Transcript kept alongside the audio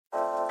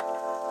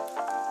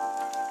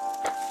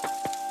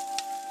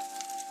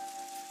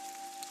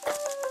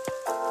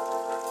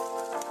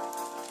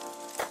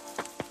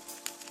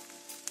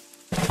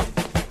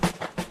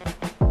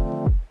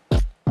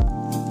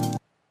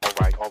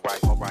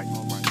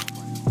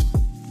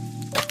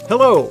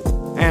Hello,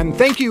 and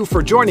thank you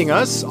for joining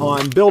us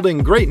on Building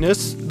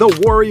Greatness the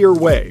Warrior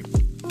Way,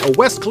 a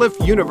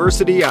Westcliff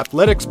University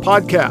athletics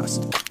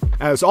podcast.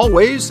 As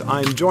always,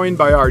 I'm joined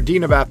by our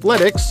Dean of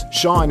Athletics,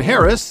 Sean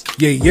Harris.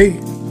 Yay.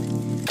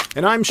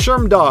 And I'm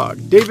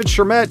Shermdog, David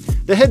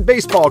Shermett, the head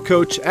baseball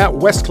coach at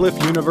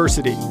Westcliff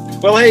University.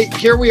 Well, hey,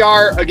 here we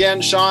are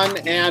again, Sean,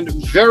 and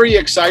very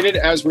excited,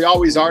 as we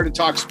always are, to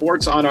talk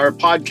sports on our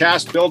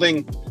podcast,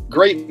 Building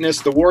Greatness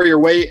the Warrior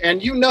Way.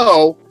 And you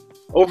know,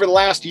 over the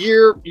last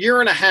year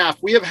and a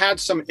half, we have had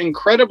some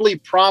incredibly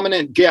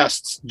prominent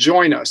guests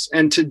join us.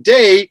 And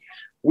today,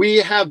 we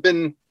have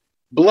been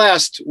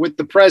blessed with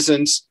the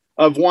presence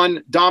of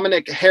one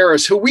Dominic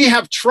Harris, who we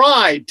have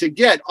tried to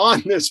get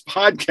on this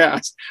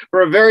podcast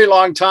for a very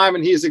long time,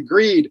 and he's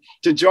agreed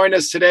to join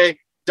us today.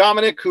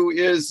 Dominic, who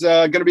is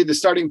going to be the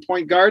starting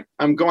point guard.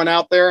 I'm going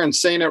out there and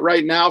saying it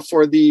right now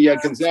for the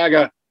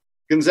Gonzaga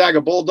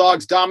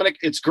Bulldogs. Dominic,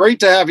 it's great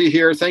to have you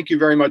here. Thank you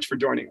very much for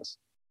joining us.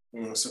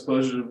 It's a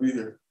pleasure to be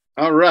here.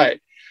 All right.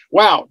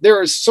 Wow.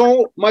 There is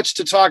so much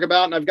to talk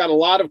about, and I've got a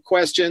lot of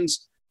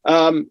questions.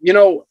 I don't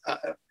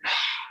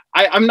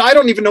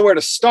even know where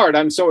to start.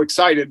 I'm so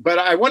excited, but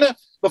I want to,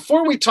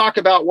 before we talk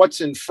about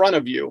what's in front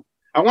of you,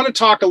 I want to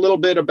talk a little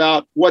bit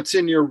about what's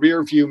in your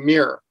rearview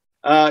mirror.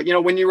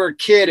 When you were a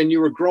kid and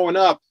you were growing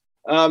up,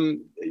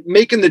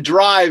 making the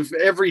drive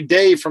every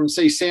day from,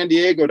 say, San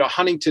Diego to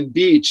Huntington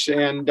Beach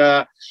and,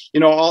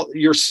 all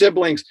your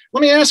siblings.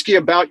 Let me ask you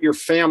about your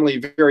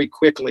family very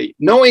quickly.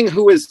 Knowing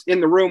who is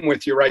in the room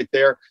with you right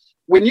there,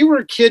 when you were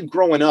a kid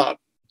growing up,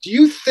 do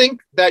you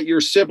think that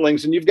your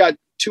siblings, and you've got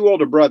two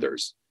older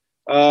brothers,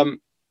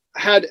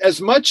 had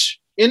as much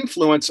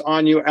influence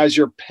on you as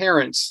your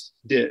parents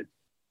did?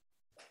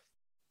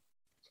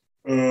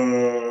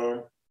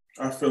 I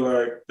feel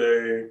like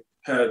they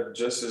had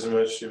just as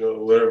much,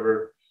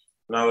 whatever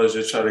knowledge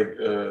they try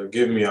to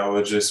give me, I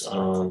would just,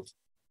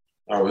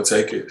 I would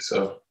take it.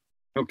 So.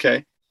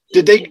 Okay.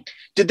 Did they,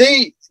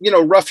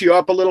 rough you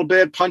up a little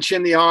bit, punch you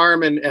in the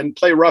arm and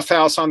play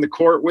roughhouse on the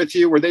court with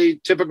you? Were they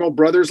typical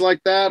brothers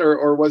like that,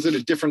 or was it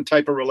a different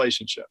type of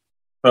relationship?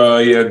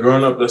 Yeah,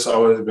 growing up, that's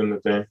always been the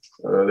thing.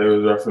 They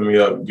was roughing me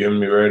up, getting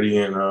me ready,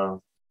 and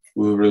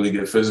we would really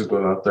get physical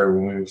out there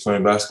when we were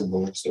playing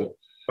basketball and stuff.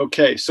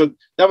 Okay, so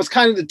that was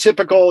kind of the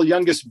typical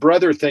youngest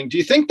brother thing. Do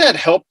you think that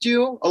helped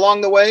you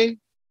along the way?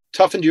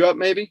 Toughened you up,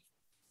 maybe?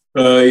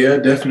 Yeah,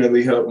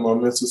 definitely helped my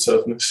mental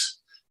toughness.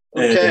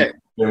 Okay.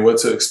 And what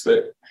to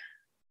expect.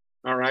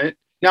 All right.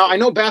 Now, I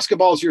know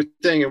basketball is your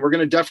thing, and we're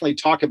going to definitely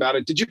talk about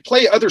it. Did you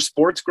play other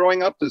sports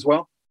growing up as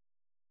well?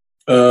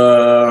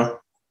 No,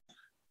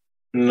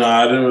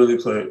 I didn't really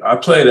play. I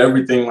played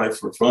everything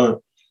for fun.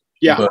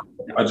 Yeah. But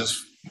I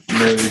just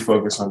mainly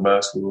focused on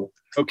basketball.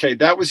 Okay,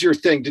 that was your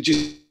thing. Did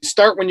you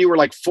start when you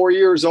were 4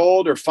 years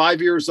old or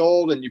 5 years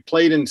old, and you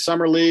played in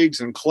summer leagues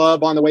and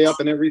club on the way up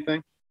and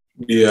everything?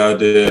 Yeah, I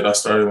did. I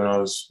started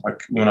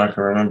when I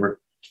can remember.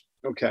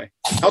 Okay.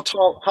 How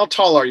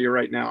tall are you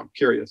right now? I'm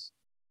curious.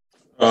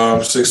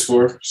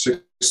 6'4",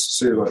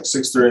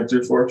 6'3" and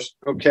 3/4.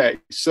 Okay,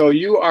 so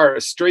you are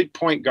a straight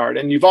point guard,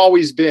 and you've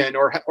always been,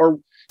 or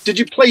did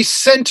you play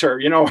center,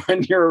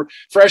 on your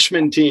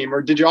freshman team,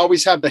 or did you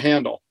always have the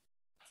handle?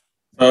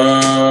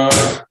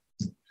 I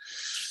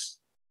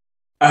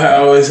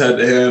always had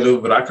the handle,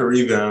 but I could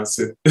rebound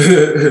too.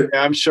 Yeah,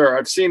 I'm sure.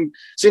 I've seen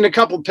a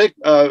couple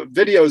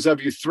videos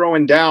of you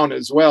throwing down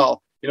as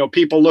well.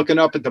 People looking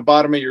up at the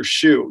bottom of your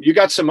shoe. You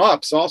got some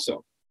ups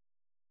also.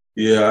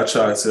 Yeah, I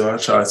try to.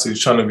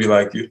 Trying to be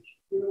like you.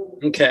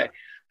 Okay.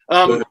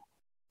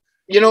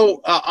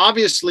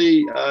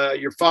 Obviously,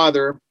 your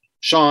father,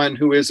 Sean,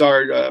 who is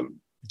our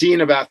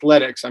Dean of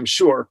Athletics, I'm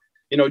sure,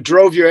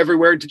 drove you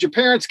everywhere. Did your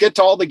parents get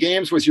to all the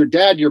games? Was your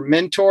dad your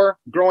mentor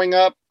growing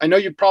up? I know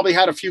you probably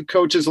had a few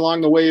coaches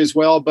along the way as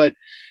well, but,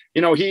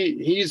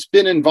 he's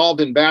been involved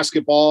in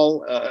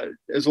basketball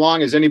as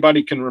long as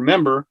anybody can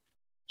remember.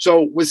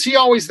 So was he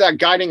always that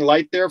guiding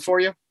light there for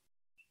you?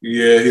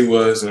 Yeah, he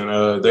was.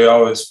 And they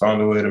always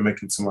found a way to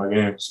make it to my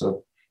game.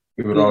 So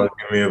he would always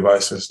give me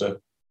advice and stuff.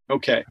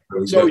 Okay.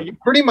 So you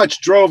pretty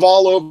much drove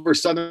all over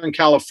Southern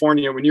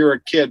California when you were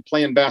a kid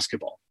playing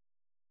basketball.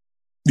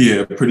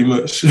 Yeah, pretty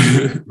much.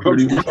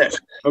 Much.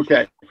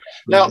 Okay.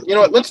 Now,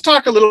 let's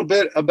talk a little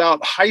bit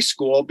about high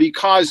school,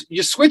 because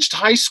you switched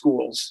high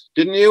schools,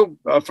 didn't you?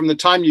 From the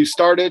time you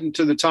started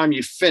to the time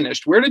you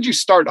finished. Where did you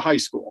start high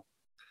school?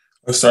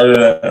 I started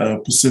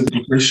at Pacific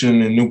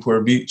Christian in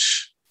Newport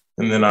Beach,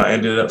 and then I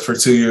ended up for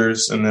 2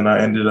 years, and then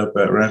I ended up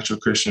at Rancho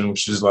Christian,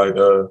 which is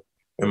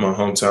in my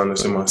hometown.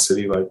 It's in my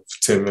city,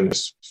 10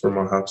 minutes from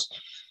my house.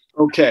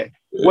 Okay.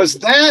 Yeah. Was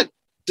that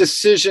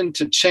decision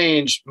to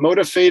change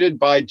motivated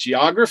by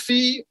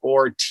geography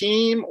or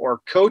team or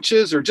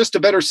coaches, or just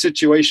a better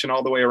situation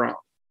all the way around?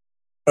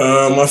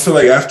 I feel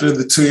like after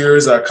the 2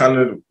 years, the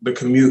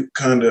commute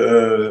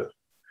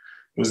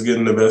was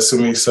getting the best of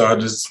me. So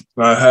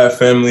I had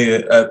family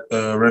at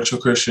Rancho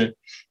Christian,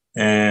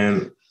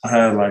 and I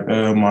had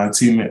my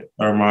teammate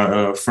or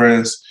my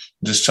friends,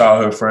 just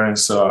childhood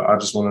friends. So I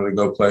just wanted to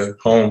go play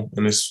home,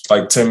 and it's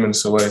 10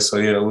 minutes away. So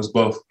yeah, it was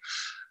both.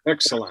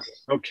 Excellent.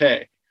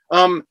 Okay.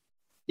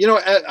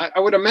 I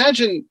would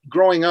imagine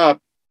growing up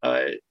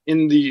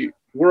in the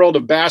world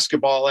of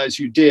basketball as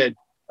you did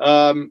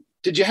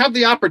you have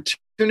the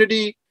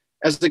opportunity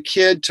as a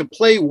kid to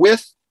play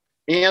with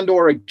and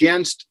or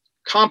against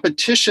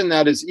competition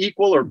that is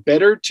equal or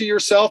better to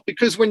yourself?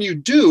 Because when you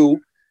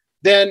do,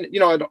 then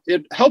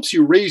it helps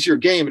you raise your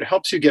game. It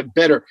helps you get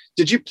better.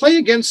 Did you play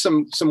against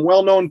some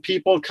well-known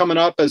people coming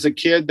up as a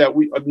kid that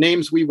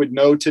names we would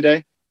know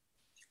today?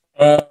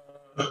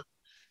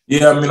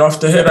 Yeah, I mean,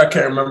 off the head, I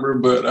can't remember,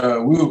 but I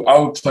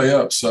would play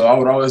up, so I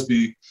would always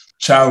be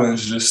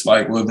challenged, just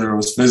like whether it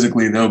was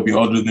physically, they'll be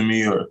older than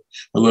me or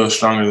a little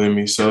stronger than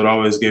me. So it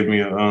always gave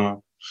me a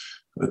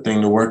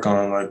thing to work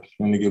on, like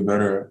when to get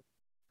better.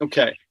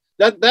 Okay.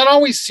 That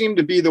always seemed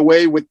to be the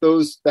way with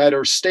those that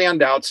are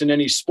standouts in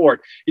any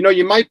sport.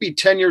 You might be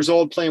 10 years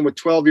old playing with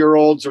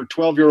 12-year-olds or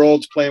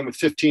 12-year-olds playing with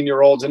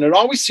 15-year-olds, and it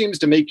always seems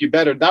to make you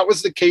better. That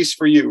was the case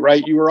for you,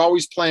 right? You were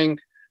always playing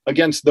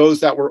against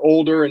those that were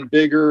older and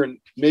bigger and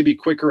maybe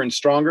quicker and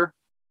stronger?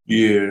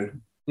 Yeah.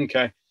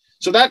 Okay.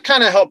 So that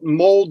kind of helped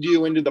mold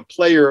you into the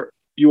player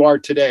you are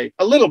today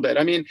a little bit.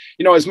 I mean,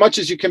 as much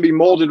as you can be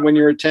molded when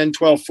you're a 10,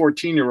 12,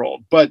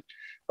 14-year-old. But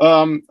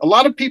a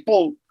lot of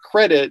people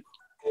credit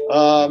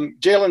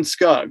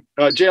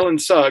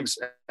Jalen Suggs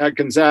at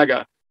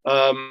Gonzaga.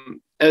 I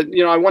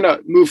want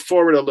to move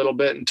forward a little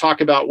bit and talk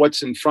about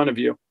what's in front of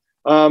you.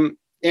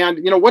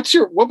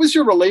 What was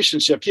your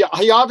relationship?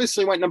 He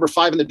obviously went number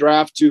 5 in the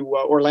draft to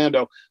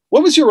Orlando.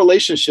 What was your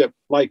relationship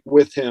like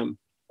with him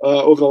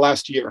over the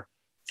last year?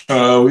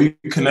 We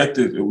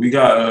connected. We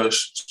got a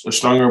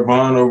stronger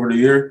bond over the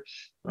year.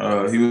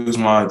 He was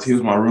my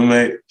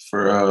roommate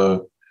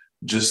for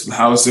just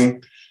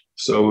housing.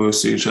 So we'll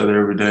see each other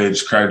every day,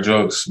 just crack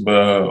jokes.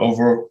 But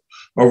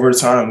over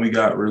time, we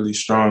got really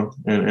strong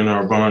in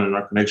our bond and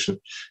our connection.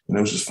 And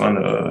it was just fun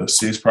to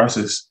see his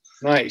process.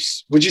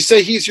 Nice. Would you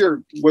say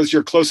was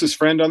your closest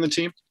friend on the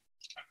team?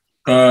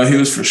 He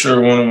was for sure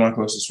one of my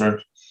closest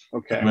friends.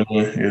 Okay.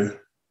 Yeah.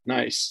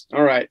 Nice.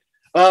 All right.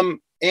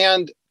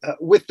 And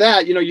with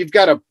that, you've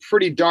got a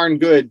pretty darn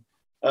good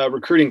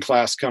recruiting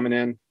class coming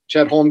in.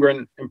 Chet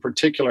Holmgren in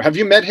particular. Have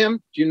you met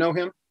him? Do you know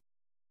him?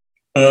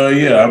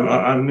 Yeah,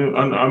 I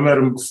met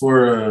him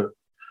before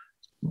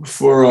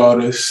all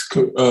this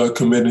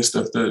committing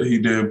stuff that he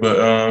did,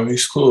 but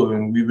he's cool,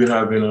 and we've been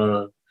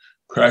having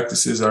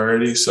practices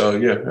already. So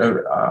yeah,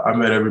 I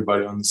met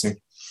everybody on the team.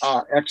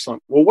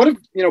 Excellent. Well, what if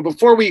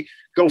before we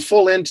go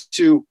full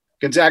into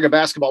Gonzaga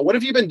basketball, what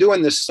have you been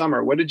doing this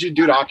summer? What did you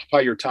do to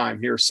occupy your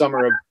time here,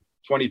 summer of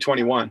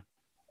 2021?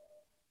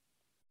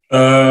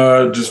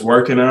 Just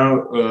working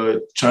out,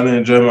 trying to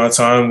enjoy my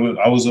time.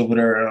 I was over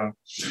there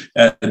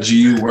at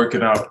GU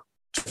working out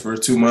for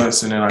 2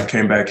 months, and then I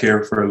came back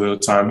here for a little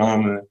time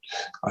home, and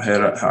I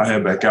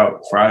head back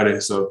out Friday.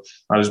 So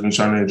I just been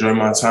trying to enjoy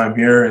my time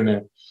here, and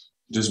then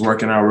just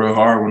working out real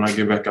hard when I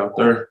get back out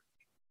there.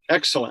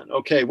 Excellent.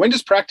 Okay, when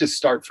does practice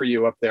start for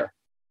you up there?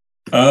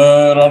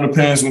 It all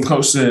depends when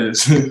coach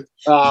says.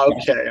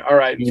 Okay, all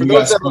right. For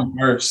those that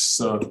first,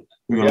 so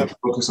we're gonna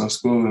focus on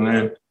school, and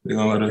then they're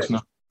gonna let us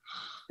know.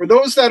 For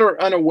those that are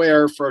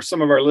unaware, for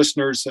some of our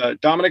listeners,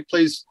 Dominic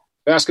plays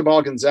basketball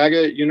at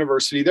Gonzaga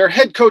University. Their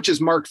head coach is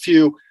Mark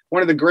Few,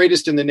 one of the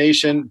greatest in the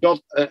nation,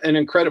 built an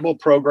incredible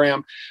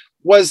program.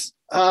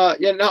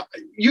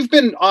 You've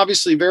been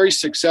obviously very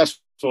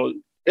successful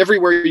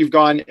everywhere you've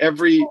gone,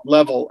 every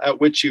level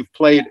at which you've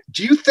played.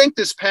 Do you think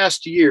this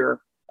past year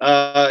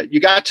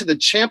you got to the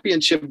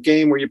championship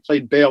game where you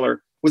played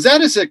Baylor? Was that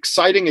as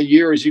exciting a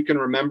year as you can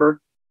remember?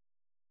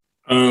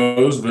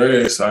 It was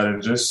very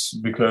exciting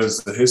just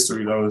because the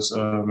history that was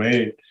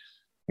made.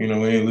 We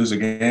didn't lose a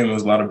game. There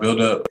was a lot of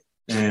buildup,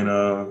 and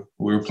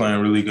we were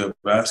playing really good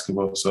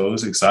basketball. So it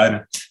was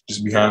exciting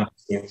just behind the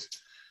scenes.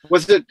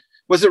 Was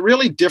it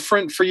really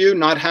different for you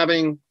not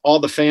having all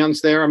the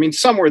fans there? I mean,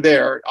 some were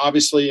there.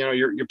 Obviously,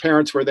 your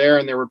parents were there,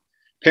 and there were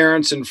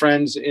parents and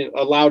friends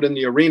allowed in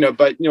the arena,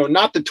 but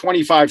not the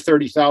 25,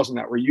 30,000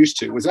 that we're used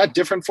to. Was that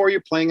different for you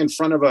playing in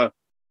front of an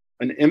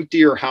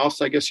emptier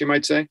house, I guess you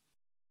might say?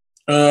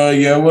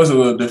 Yeah, it was a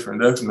little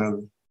different,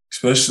 definitely.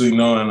 Especially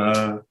knowing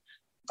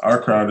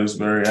our crowd is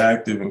very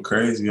active and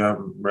crazy.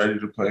 I'm ready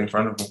to play in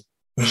front of them.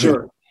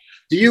 Sure.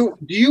 Do you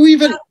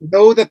even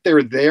know that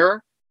they're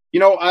there?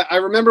 I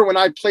remember when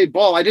I played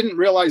ball, I didn't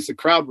realize the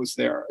crowd was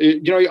there.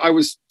 I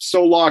was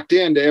so locked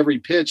into every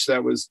pitch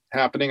that was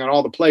happening on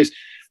all the plays.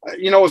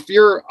 If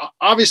you're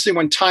obviously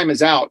when time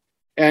is out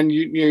and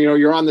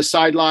you're on the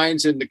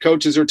sidelines and the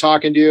coaches are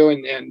talking to you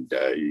and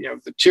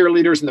the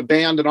cheerleaders and the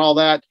band and all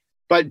that.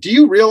 But do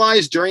you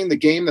realize during the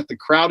game that the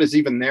crowd is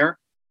even there?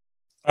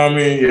 I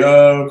mean,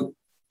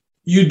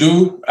 you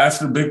do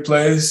after big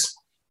plays.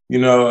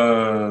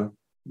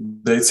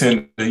 They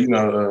tend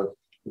to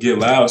get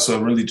loud, so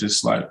it really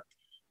just like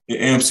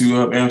it amps you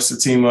up, amps the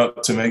team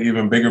up to make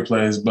even bigger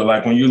plays. But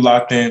like when you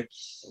locked in,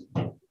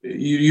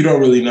 you don't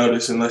really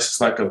notice unless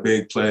it's like a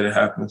big play that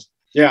happens.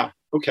 Yeah.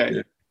 Okay.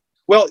 Yeah.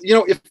 Well,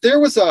 if there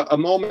was a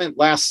moment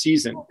last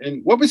season,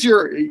 and what was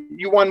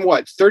you won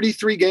what,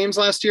 33 games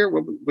last year?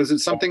 Was it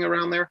something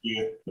around there?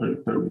 Yeah.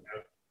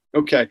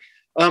 Okay.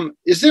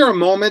 Is there a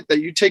moment that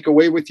you take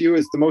away with you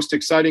as the most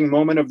exciting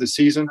moment of the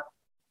season?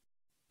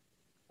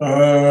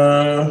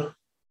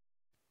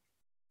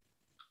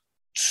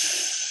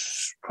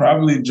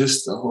 Probably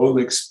just the whole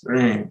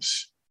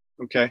experience.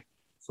 Okay.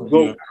 So,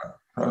 well,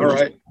 all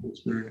right.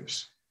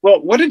 Experience.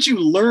 Well, what did you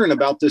learn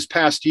about this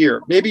past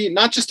year? Maybe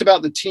not just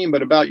about the team,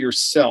 but about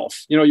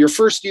yourself. Your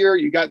first year,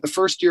 you got the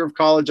first year of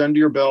college under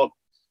your belt.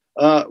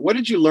 What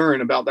did you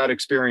learn about that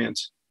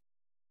experience?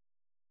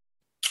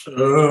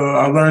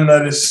 I learned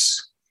that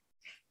it's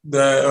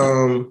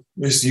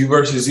you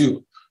versus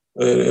you.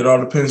 It all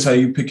depends how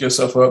you pick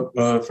yourself up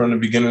from the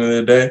beginning of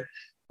the day,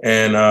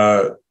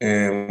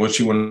 and what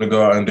you want to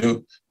go out and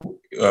do.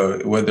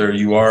 Whether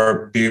you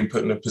are being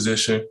put in a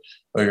position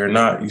or you're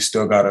not, you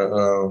still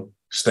gotta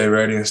stay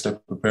ready and stay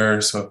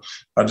prepared. So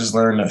I just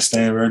learned that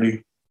staying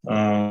ready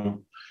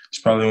is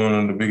probably one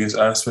of the biggest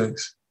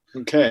aspects.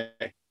 Okay.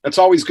 That's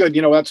always good.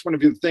 That's one of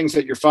the things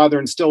that your father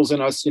instills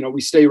in us.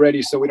 We stay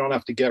ready so we don't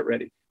have to get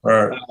ready.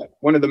 Right.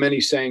 One of the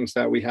many sayings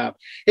that we have.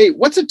 Hey,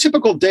 what's a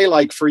typical day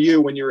like for you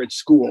when you're at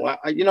school?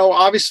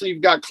 Obviously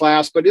you've got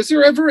class, but is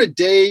there ever a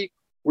day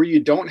where you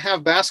don't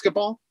have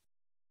basketball?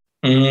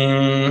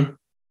 Rarely.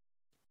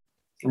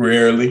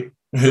 Rarely.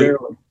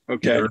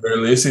 Okay. Yeah,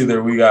 rarely. It's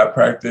either we got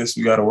practice,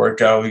 we got to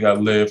work out, we got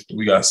to lift,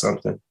 we got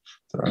something.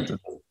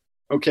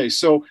 Okay.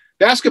 So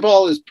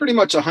basketball is pretty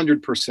much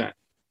 100%.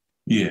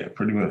 Yeah,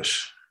 pretty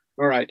much.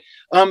 All right.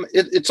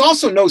 It's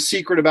also no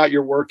secret about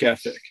your work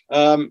ethic.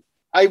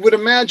 I would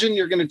imagine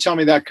you're going to tell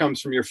me that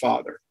comes from your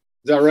father.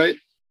 Is that right?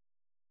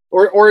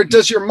 Or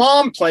does your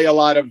mom play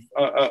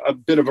a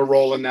bit of a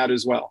role in that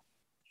as well?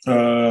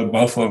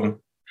 Both of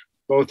them.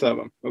 Both of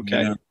them.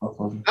 Okay. Yeah, both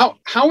of them.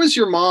 How is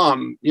your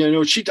mom?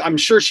 I'm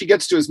sure she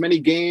gets to as many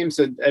games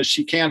as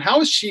she can. How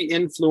has she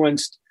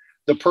influenced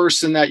the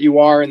person that you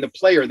are and the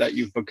player that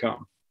you've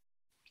become?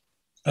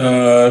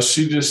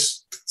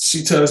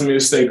 She tells me to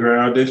stay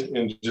grounded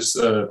and just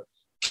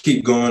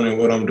keep going in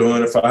what I'm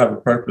doing. If I have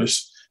a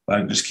purpose,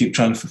 like just keep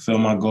trying to fulfill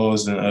my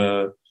goals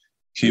and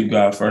keep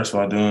God first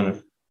while doing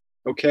it.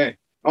 Okay.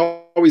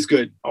 Always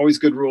good. Always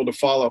good rule to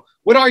follow.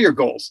 What are your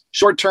goals?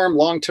 Short term,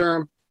 long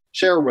term?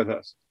 Share with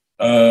us.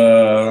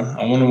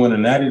 I want to win a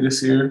natty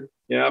this year.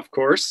 Yeah, of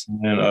course.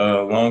 And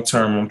long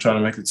term, I'm trying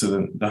to make it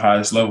to the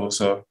highest level.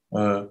 So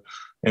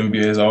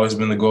NBA has always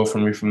been the goal for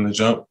me from the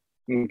jump.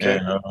 Okay.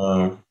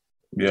 And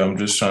I'm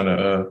just trying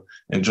to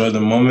enjoy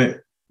the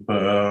moment.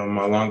 But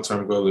my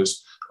long-term goal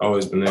has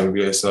always been the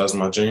NBA. So that's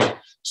my dream.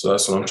 So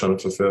that's what I'm trying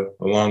to fulfill,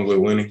 along with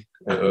winning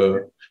at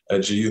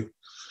GU.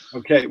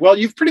 Okay. Well,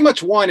 you've pretty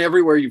much won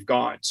everywhere you've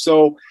gone.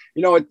 So,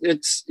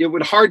 it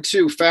would hard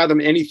to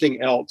fathom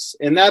anything else.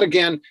 And that,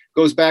 again,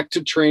 goes back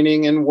to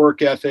training and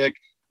work ethic.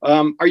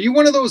 Are you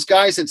one of those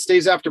guys that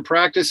stays after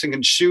practice and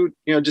can shoot,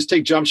 just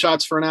take jump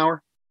shots for an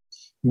hour?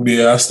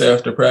 Yeah, I stay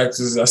after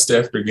practice. I stay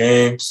after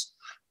games.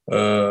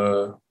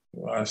 I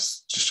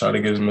just try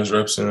to get as much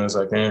reps in as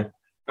I can.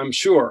 I'm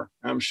sure.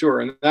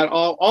 And that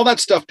all that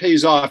stuff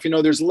pays off.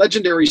 There's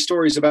legendary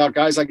stories about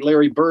guys like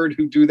Larry Bird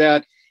who do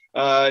that.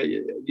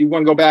 You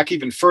want to go back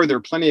even further,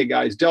 plenty of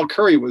guys. Del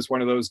Curry was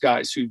one of those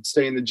guys who'd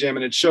stay in the gym,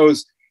 and it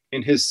shows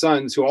in his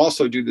sons who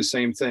also do the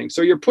same thing.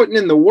 So you're putting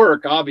in the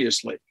work,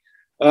 obviously.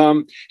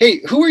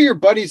 Hey, who are your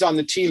buddies on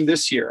the team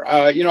this year?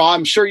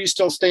 I'm sure you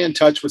still stay in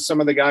touch with some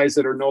of the guys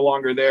that are no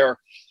longer there,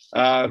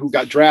 who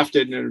got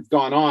drafted and have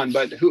gone on,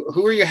 but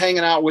who are you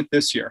hanging out with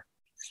this year?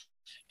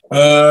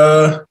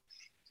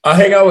 I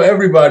hang out with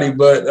everybody,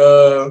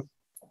 but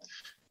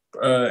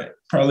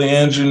probably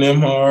Andrew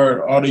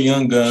Nembhard, all the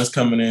young guns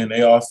coming in,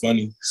 they all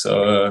funny.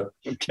 So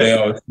They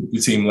always keep the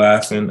team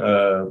laughing.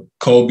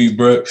 Kobe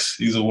Brooks,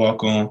 he's a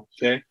walk-on.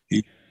 Okay.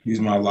 He's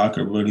my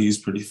locker buddy. He's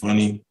pretty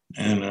funny.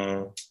 And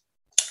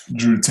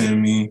Drew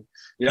Timme,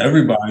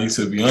 everybody,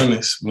 to be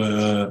honest.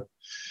 But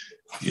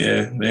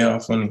they are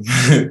funny.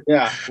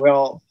 Yeah.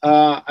 Well,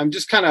 I'm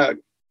just kind of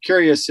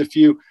curious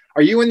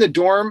are you in the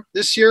dorm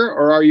this year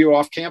or are you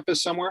off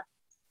campus somewhere?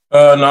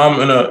 No, I'm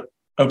in an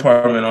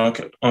apartment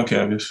on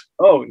campus.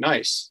 Oh,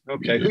 nice.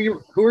 Okay. Yeah.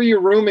 Who are you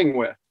rooming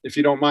with, if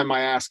you don't mind my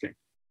asking?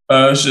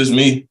 It's just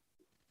me.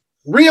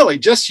 Really?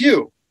 Just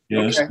you?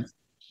 Yeah. Okay.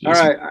 All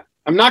right.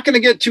 I'm not going to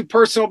get too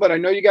personal, but I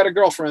know you got a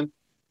girlfriend.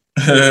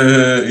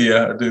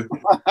 Yeah, I do.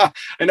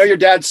 I know your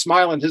dad's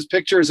smiling. His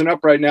picture isn't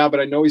up right now, but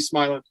I know he's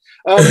smiling.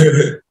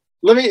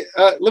 Let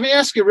me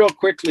ask you real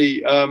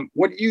quickly,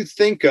 what do you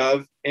think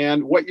of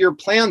and what your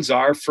plans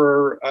are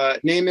for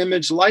name,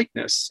 image,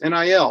 likeness,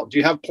 NIL? Do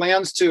you have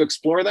plans to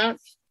explore that?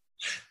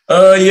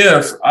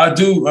 Yeah, I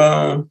do.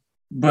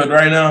 But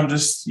right now I'm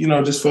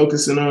just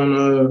focusing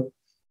on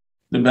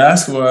the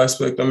basketball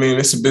aspect. I mean,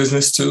 it's a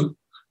business too.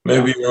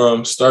 Maybe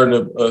starting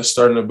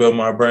to build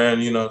my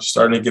brand,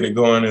 starting to get it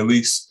going at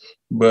least.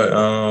 But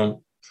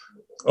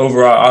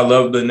overall, I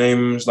love the name,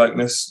 image,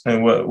 likeness,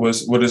 and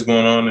what is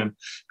going on and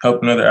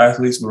helping other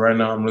athletes. But right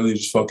now, I'm really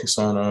just focused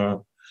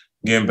on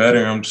getting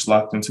better. I'm just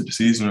locked into the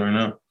season right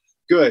now.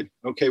 Good.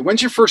 Okay.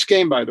 When's your first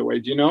game, by the way?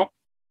 Do you know?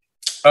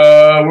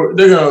 They're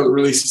gonna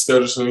release the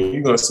schedule soon.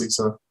 You're gonna see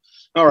some.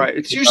 All right.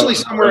 It's usually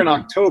somewhere in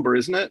October,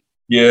 isn't it?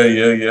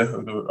 Yeah.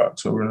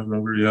 October,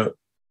 November, yeah.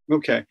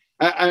 Okay.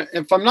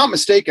 If I'm not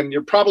mistaken,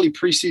 you're probably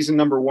preseason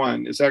number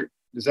 1. Is that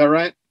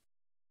right?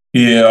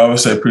 Yeah, I would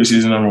say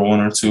preseason number 1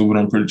 or 2, but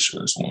I'm pretty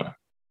sure it's 1.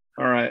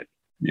 All right.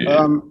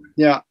 Yeah.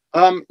 Yeah.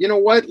 You know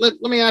what? Let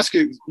me ask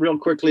you real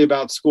quickly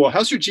about school.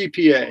 How's your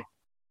GPA?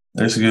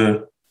 That's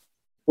good.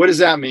 What does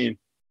that mean?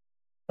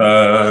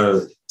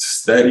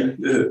 Steady.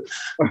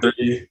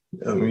 3.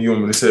 I mean, you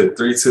want me to say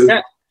 3.2?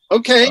 Yeah.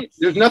 Okay.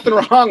 There's nothing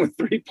wrong with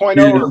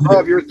 3.0 or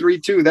above. You're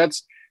 3.2.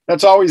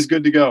 That's always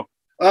good to go.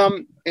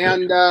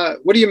 And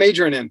what are you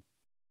majoring in?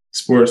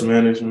 Sports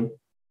management.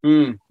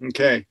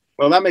 Okay.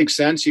 Well, that makes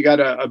sense. You got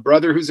a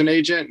brother who's an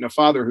agent and a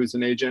father who's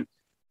an agent.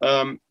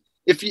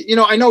 If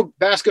I know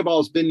basketball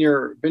has been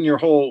your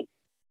whole,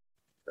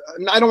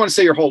 I don't want to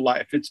say your whole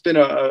life. It's been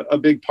a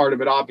big part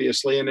of it,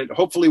 obviously, and it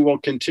hopefully will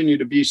continue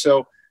to be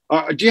so.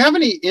 Do you have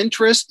any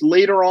interest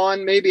later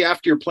on, maybe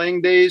after your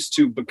playing days,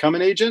 to become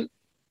an agent?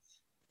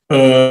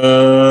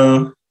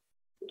 Who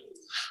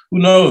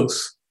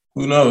knows?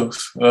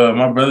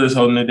 My brother's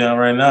holding it down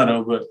right now,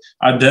 though. But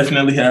I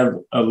definitely have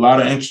a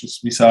lot of interests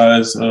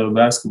besides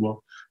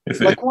basketball.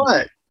 Like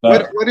what?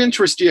 What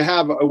interest do you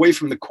have away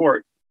from the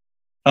court?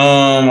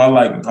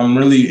 I'm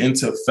really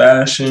into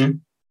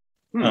fashion.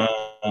 Yeah,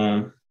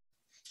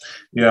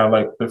 I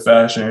like the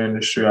fashion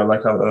industry.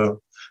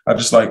 I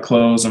just like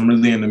clothes. I'm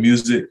really into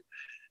music,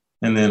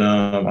 and then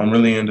I'm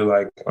really into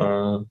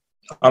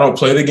I don't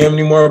play the game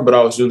anymore, but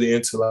I was really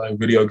into like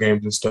video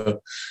games and stuff.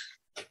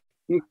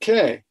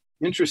 Okay,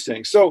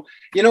 interesting. So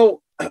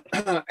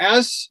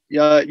as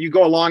you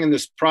go along in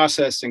this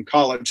process in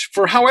college,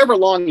 for however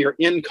long you're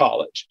in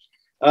college,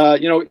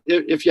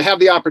 if you have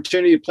the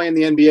opportunity to play in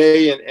the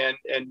NBA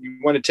and you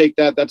want to take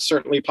that, that's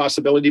certainly a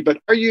possibility. But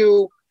are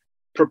you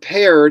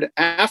prepared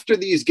after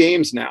these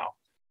games now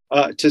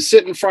to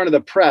sit in front of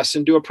the press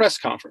and do a press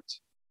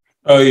conference?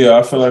 Oh yeah,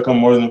 I feel like I'm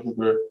more than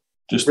prepared.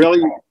 Just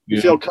really, you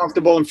feel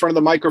comfortable in front of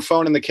the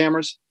microphone and the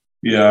cameras?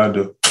 Yeah, I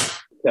do.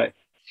 Okay.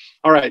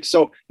 All right.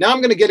 So now I'm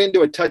going to get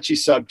into a touchy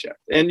subject,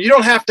 and you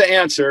don't have to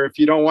answer if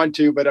you don't want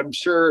to, but I'm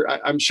sure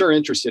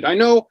interested. I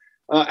know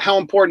how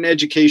important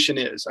education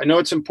is. I know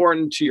it's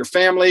important to your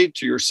family,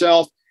 to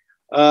yourself.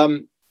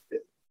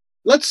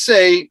 Let's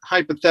say,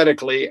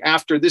 hypothetically,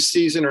 after this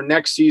season or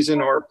next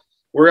season or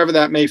wherever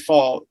that may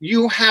fall,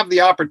 you have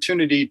the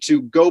opportunity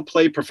to go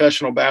play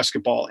professional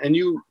basketball, and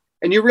you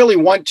really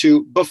want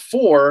to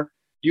before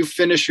you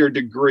finish your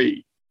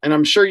degree. And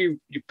I'm sure you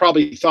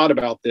probably thought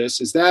about this.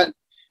 Is that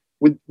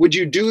would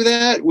you do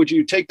that? Would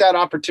you take that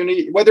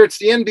opportunity, whether it's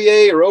the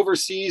NBA or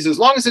overseas, as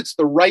long as it's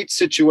the right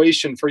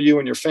situation for you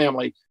and your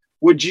family?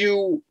 Would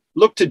you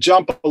look to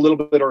jump a little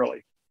bit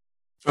early?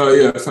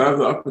 Yeah, if I have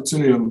the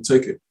opportunity, I'm gonna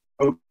take it.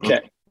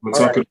 Okay. I'm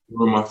talking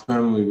with my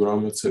family, but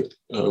I'm gonna take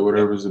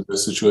whatever's the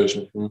best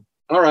situation for me.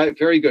 All right,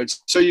 very good.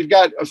 So you've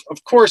got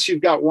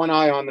one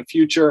eye on the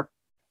future.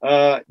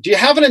 Do you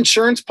have an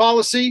insurance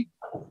policy?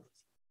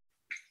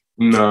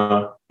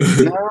 No.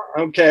 No?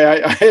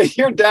 Okay. I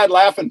hear Dad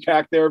laughing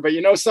back there, but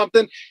you know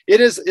something?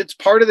 It's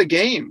part of the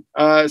game.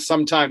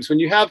 Sometimes when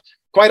you have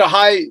quite a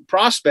high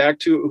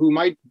prospect who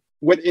might,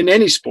 in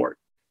any sport,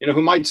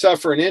 who might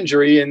suffer an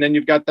injury, and then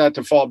you've got that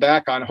to fall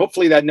back on.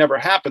 Hopefully that never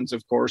happens,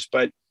 of course,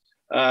 but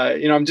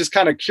I'm just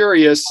kind of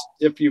curious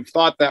if you've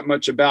thought that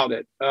much about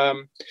it.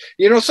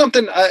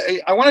 Something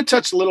I want to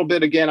touch a little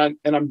bit again on,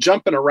 and I'm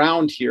jumping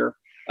around here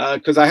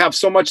because I have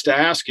so much to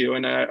ask you,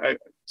 and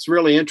it's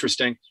really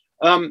interesting.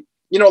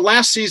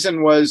 Last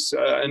season was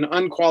an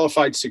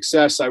unqualified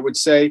success, I would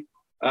say,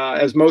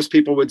 as most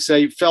people would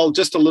say, fell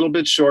just a little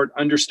bit short,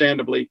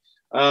 understandably.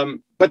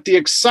 But the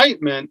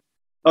excitement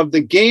of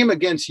the game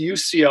against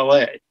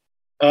UCLA,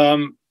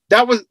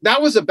 that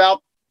was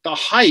about the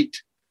height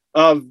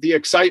of the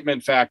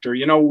excitement factor.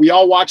 We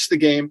all watched the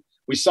game.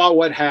 We saw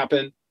what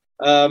happened.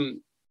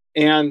 UCLA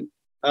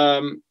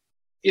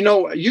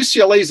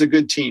is a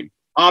good team.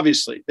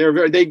 Obviously,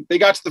 they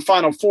got to the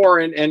Final Four,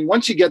 and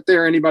once you get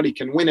there, anybody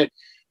can win it.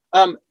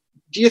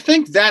 Do you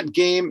think that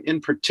game in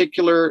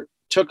particular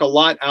took a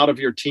lot out of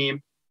your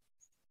team?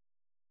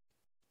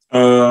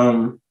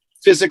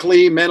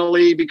 Physically,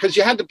 mentally, because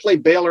you had to play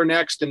Baylor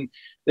next, and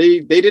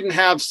they didn't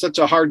have such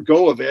a hard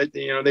go of it.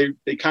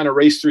 They kind of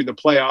raced through the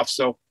playoffs,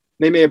 so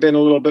they may have been a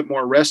little bit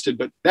more rested.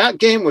 But that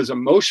game was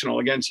emotional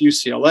against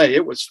UCLA.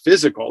 It was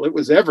physical. It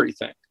was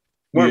everything.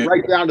 Went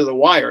right down to the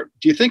wire.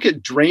 Do you think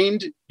it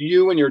drained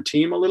you and your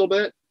team a little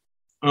bit?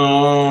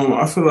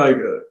 I feel like,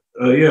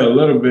 a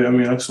little bit. I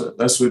mean,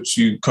 that's what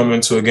you come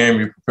into a game,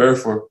 you prepare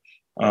for.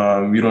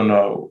 You don't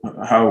know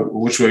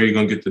which way you're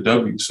going to get the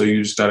W. So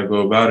you just got to go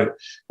about it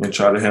and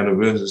try to handle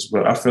business.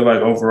 But I feel like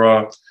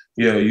overall,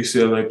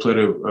 UCLA played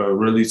a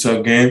really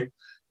tough game,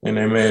 and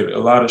they made a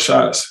lot of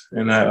shots.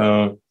 And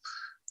that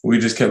we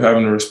just kept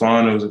having to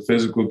respond. It was a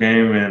physical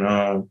game,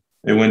 and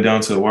it went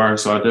down to the wire.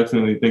 So I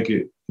definitely think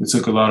it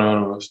took a lot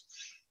out of us.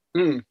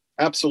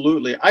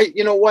 Absolutely.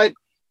 You know what?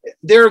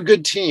 They're a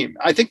good team.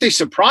 I think they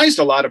surprised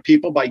a lot of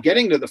people by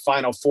getting to the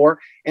Final Four.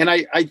 And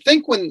I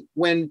think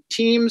when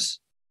teams,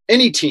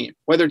 any team,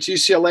 whether it's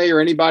UCLA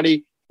or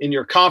anybody in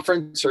your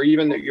conference or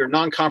even your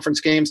non-conference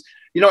games,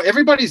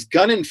 everybody's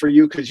gunning for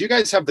you because you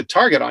guys have the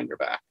target on your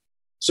back.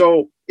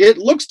 So it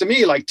looks to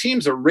me like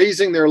teams are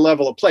raising their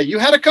level of play. You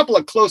had a couple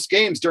of close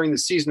games during the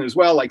season as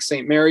well, like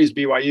St. Mary's,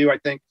 BYU, I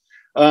think.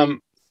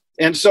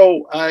 And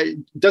so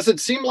does it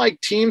seem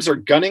like teams are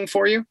gunning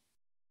for you?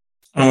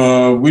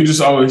 We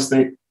just always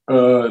think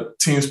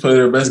teams play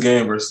their best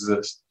game versus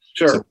us.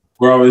 Sure. So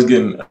we're always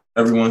getting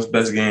everyone's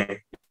best game.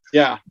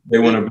 Yeah. They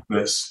want to be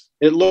best.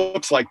 It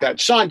looks like that.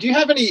 Sean, do you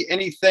have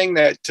anything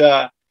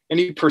that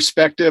any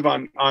perspective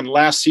on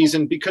last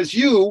season? Because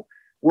you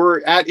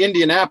were at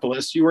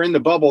Indianapolis, you were in the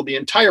bubble the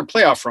entire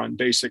playoff run,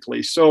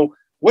 basically. So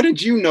what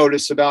did you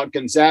notice about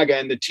Gonzaga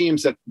and the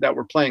teams that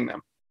were playing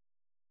them?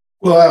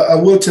 Well, I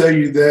will tell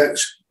you that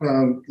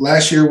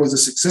last year was a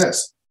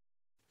success.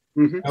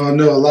 Mm-hmm. I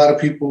know a lot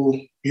of people,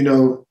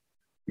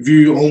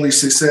 view only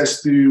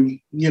success through,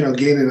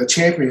 gaining a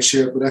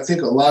championship, but I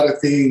think a lot of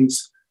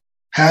things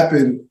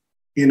happen,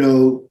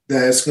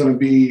 that's going to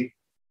be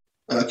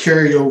a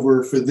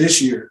carryover for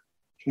this year.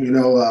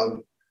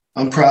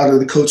 I'm proud of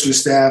the coaching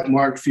staff,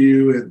 Mark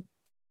Few,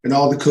 and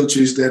all the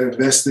coaches that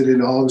invested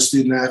in all the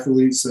student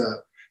athletes.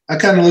 I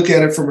kind of look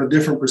at it from a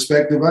different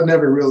perspective. I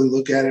never really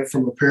look at it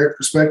from a parent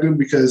perspective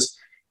because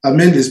I'm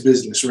in this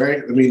business,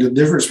 right? I mean, the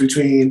difference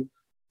between,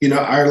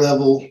 our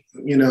level,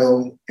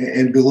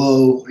 and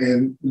below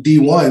and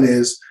D1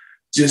 is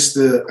just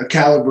the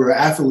caliber of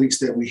athletes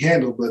that we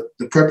handle. But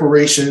the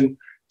preparation,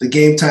 the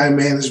game time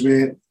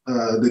management,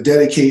 the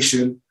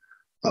dedication,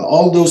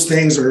 all those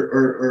things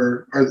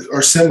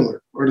are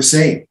similar or the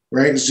same,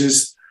 right? It's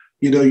just,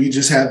 you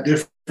just have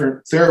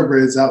different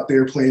thoroughbreds out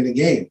there playing the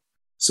game.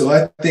 So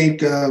I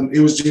think it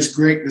was just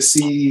great to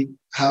see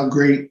how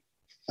great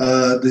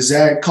the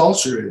ZAG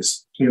culture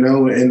is,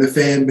 and the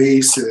fan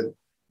base and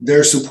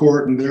their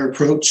support and their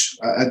approach.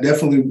 I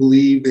definitely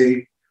believe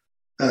they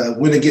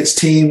went against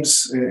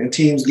teams and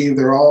teams gave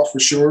their all for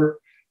sure.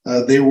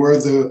 They were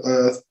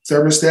the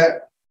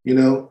thermostat,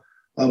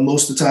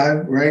 most of the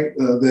time, right?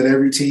 That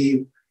every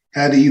team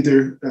had to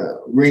either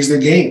raise their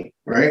game,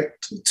 right,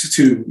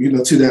 to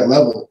that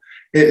level.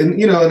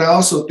 And I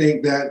also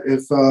think that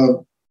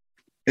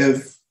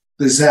if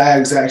the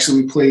Zags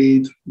actually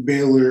played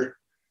Baylor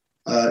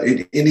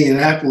in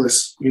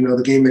Indianapolis,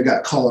 the game that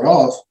got called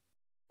off,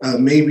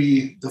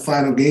 maybe the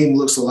final game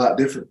looks a lot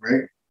different,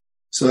 right?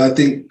 So I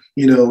think,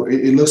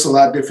 it looks a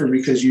lot different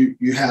because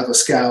you have a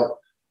scout,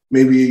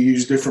 maybe you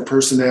use different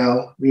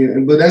personnel,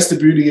 but that's the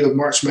beauty of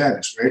March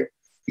Madness, right?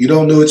 You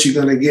don't know what you're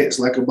going to get. It's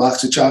like a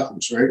box of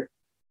chocolates, right?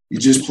 You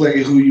just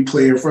play who you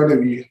play in front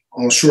of you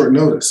on short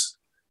notice.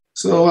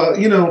 So,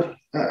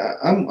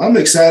 I'm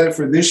excited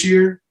for this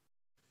year.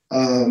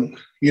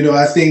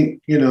 I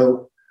think,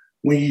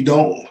 when you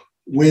don't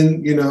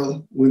win,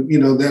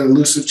 that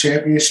elusive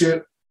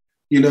championship,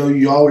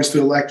 you always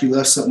feel like you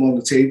left something on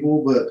the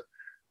table. But,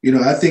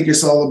 I think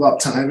it's all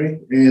about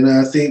timing. And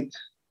I think,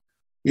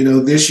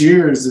 this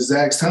year is the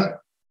Zags' time.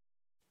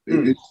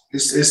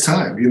 It's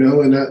time,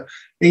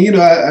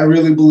 I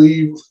really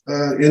believe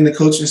in the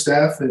coaching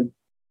staff and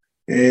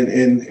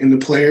the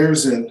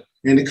players and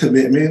the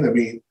commitment. I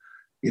mean,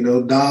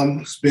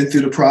 Dom's been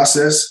through the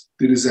process,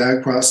 through the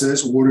ZAG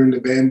process, watering the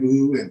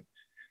bamboo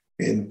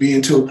and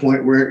being to a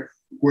point where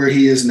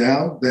he is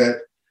now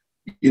that,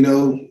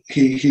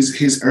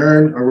 he's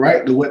earned a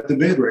right to wet the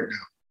bed right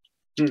now.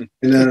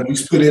 And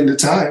he's put in the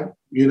time,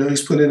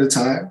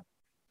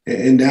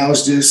 and now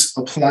it's just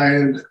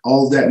applying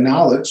all that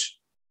knowledge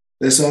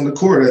that's on the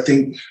court. I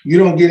think you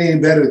don't get any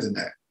better than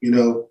that,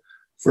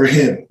 for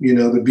him,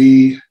 to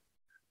be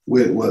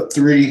with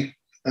three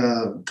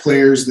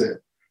players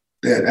that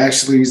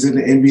actually is in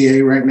the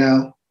NBA right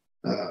now.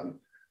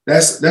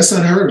 That's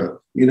unheard of,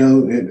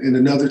 and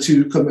another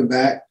two coming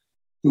back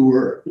who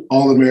were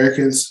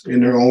All-Americans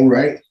in their own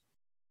right.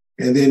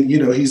 And then,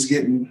 he's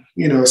getting,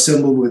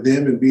 assembled with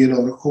them and being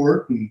on the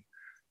court. And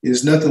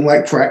it's nothing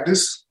like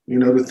practice,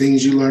 the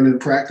things you learn in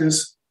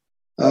practice.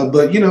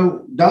 But,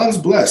 Don's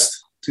blessed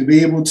to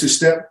be able to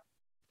step,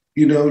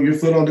 your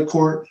foot on the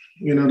court,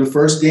 the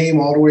first game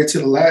all the way to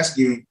the last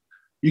game.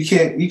 You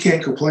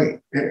can't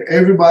complain.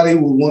 Everybody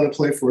will want to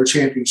play for a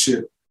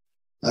championship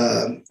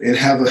and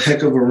have a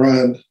heck of a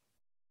run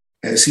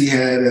as he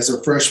had as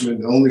a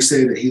freshman. To only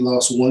say that he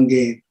lost one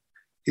game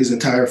his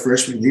entire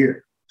freshman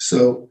year.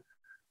 So,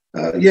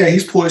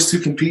 he's poised to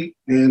compete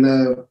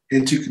and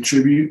to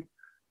contribute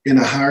in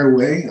a higher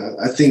way.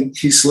 I think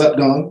he's slept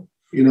on,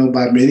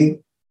 by many,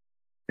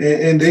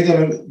 and they're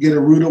going to get a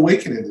rude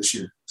awakening this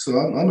year. So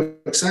I'm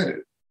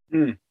excited.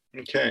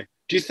 Okay.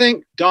 Do you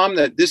think, Dom,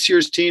 that this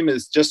year's team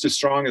is just as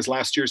strong as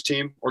last year's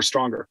team or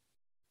stronger?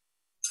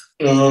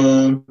 I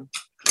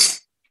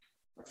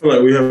feel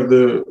like we have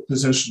the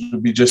potential to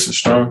be just as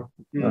strong.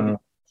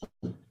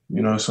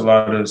 It's a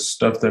lot of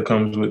stuff that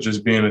comes with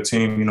just being a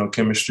team,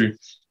 chemistry,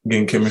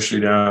 getting chemistry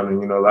down.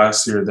 And,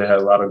 last year they had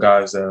a lot of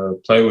guys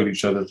that play with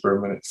each other for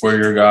a minute,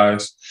 4-year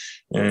guys,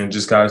 and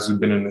just guys who've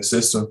been in the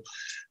system.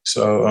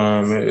 So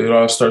it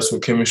all starts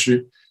with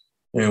chemistry.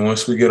 And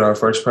once we get our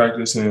first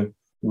practice and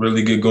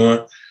really get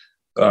going,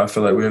 I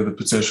feel like we have the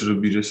potential to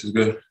be just as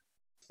good.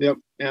 Yep.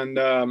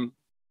 And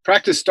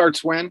Practice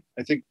starts when?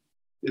 I think,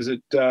 is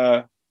it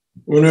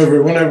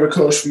whenever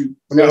coach we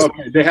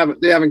okay. They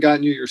haven't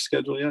gotten you your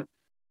schedule yet.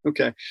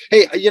 Okay.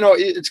 Hey,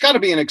 it's got to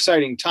be an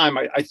exciting time.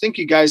 I think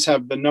you guys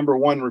have the number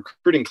one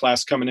recruiting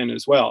class coming in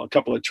as well. A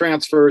couple of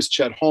transfers,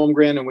 Chet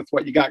Holmgren, and with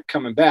what you got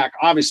coming back,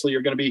 obviously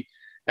you're going to be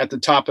at the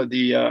top of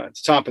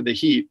the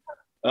heap.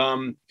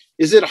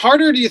 Is it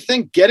harder, do you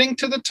think, getting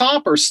to the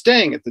top or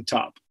staying at the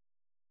top?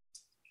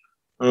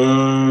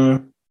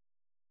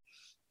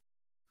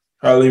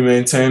 Probably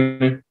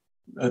maintaining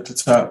at the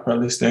top,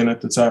 probably staying at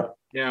the top.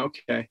 Yeah.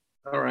 Okay.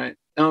 All right.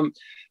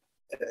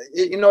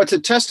 It's a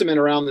testament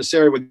around this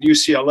area with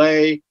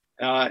UCLA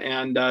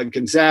and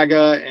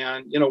Gonzaga,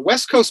 and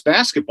West Coast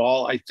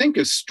basketball, I think,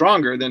 is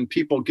stronger than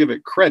people give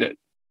it credit.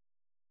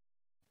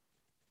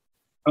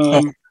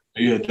 Yeah,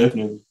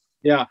 definitely.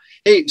 Yeah.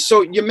 Hey,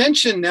 so you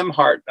mentioned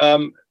Nembhard.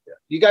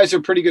 You guys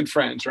are pretty good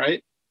friends,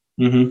 right?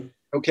 Mm-hmm.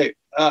 Okay.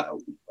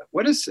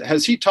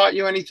 Has he taught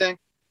you anything,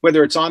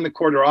 whether it's on the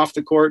court or off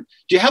the court?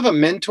 Do you have a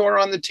mentor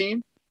on the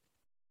team?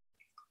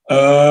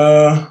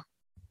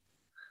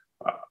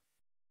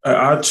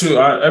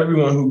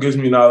 Everyone who gives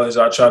me knowledge,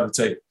 I try to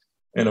take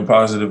in a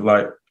positive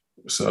light.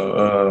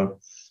 So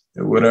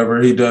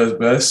whatever he does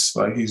best,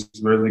 like he's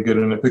really good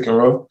in the pick and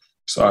roll.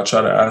 So I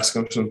try to ask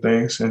him some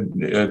things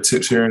and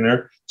tips here and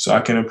there so I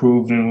can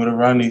improve in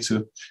whatever I need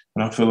to.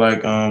 And I feel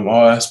like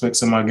all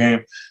aspects of my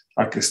game,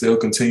 I can still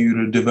continue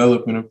to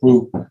develop and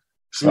improve.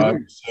 So I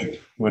just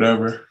take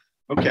whatever.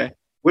 Okay.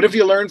 What have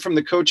you learned from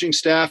the coaching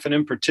staff, and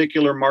in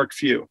particular, Mark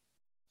Few?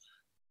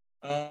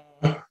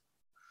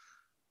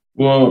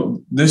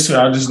 Well, this year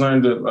I just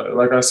learned that,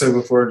 like I said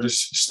before,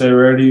 just stay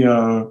ready.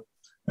 And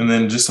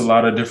then just a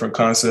lot of different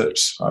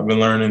concepts I've been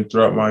learning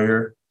throughout my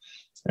year.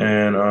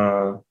 And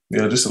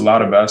just a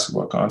lot of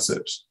basketball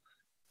concepts.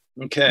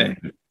 Okay.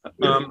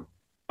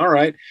 All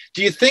right.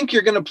 Do you think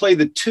you're going to play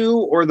the 2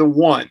 or the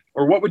 1,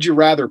 or what would you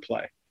rather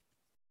play?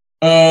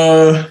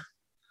 Well,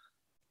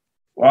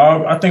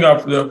 I think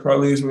they'll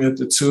probably use me at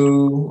the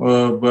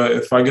 2, but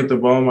if I get the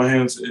ball in my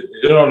hands,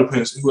 it all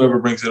depends. Whoever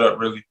brings it up,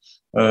 really.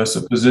 It's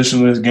a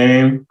positionless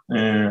game,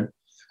 and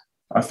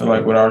I feel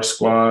like with our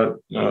squad,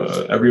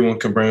 everyone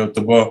can bring up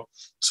the ball.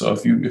 So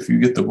if you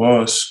get the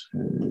balls,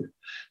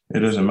 it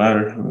doesn't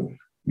matter.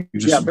 You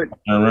just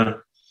run.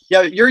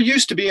 Yeah, you're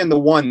used to being the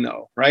 1,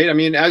 though, right? I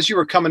mean, as you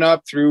were coming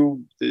up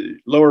through the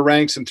lower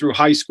ranks and through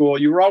high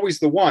school, you were always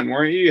the 1,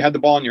 weren't you? You had the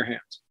ball in your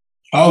hands.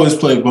 I always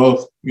play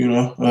both,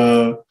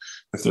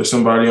 If there's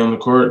somebody on the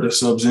court that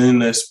subs in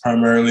that's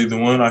primarily the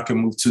 1, I can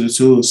move to the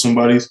 2. If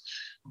somebody's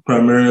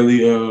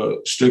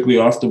primarily strictly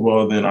off the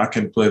ball, then I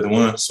can play the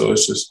 1. So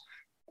it's just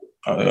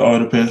it all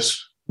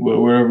depends.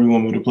 Wherever you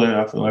want me to play,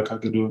 I feel like I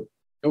could do it.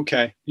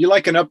 Okay. You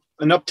like an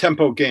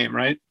up-tempo game,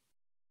 right?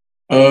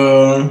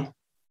 All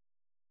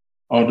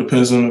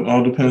depends on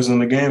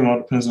the game. All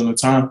depends on the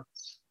time.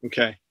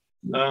 Okay.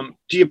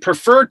 Do you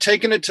prefer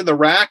taking it to the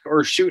rack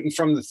or shooting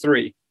from the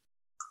 3?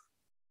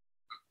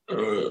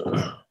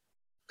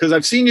 Because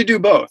I've seen you do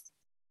both.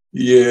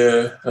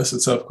 Yeah, that's a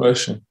tough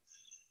question.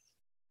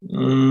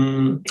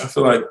 I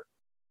feel like,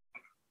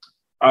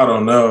 I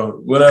don't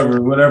know,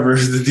 whatever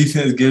the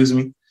defense gives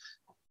me.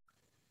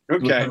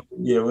 Okay.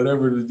 Yeah,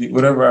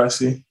 whatever I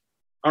see.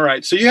 All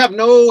right. So you have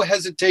no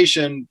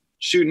hesitation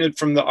shooting it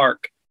from the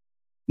arc?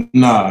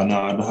 Nah,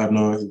 I don't have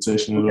no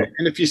hesitation at all.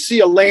 And if you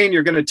see a lane,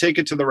 you're going to take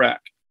it to the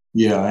rack?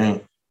 Yeah, I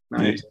am.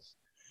 Nice.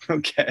 Yeah.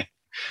 Okay.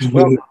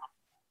 Well,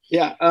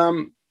 yeah.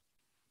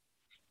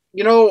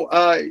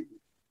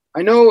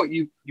 I know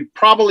you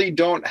probably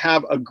don't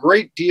have a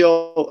great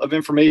deal of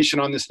information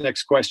on this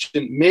next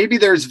question. Maybe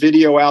there's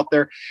video out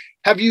there.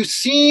 Have you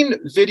seen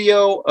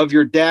video of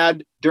your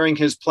dad during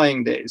his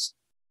playing days?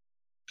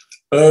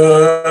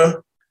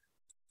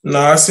 No,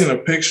 I seen a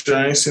picture.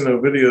 I ain't seen a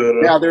video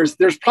though. Yeah,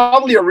 there's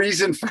probably a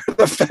reason for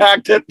the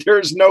fact that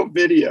there's no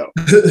video.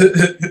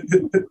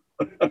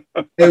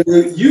 And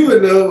you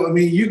would know, I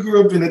mean, you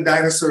grew up in the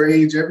dinosaur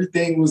age.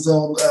 Everything was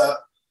on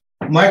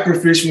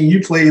microfiche when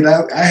you played.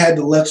 I had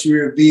the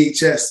luxury of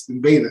VHS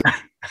and beta.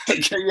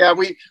 Okay, yeah,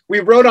 we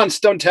wrote on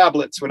stone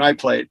tablets when I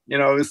played. It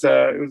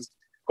was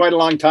quite a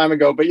long time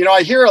ago. But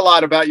I hear a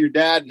lot about your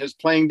dad and his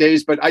playing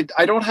days, but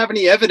I don't have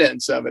any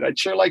evidence of it. I'd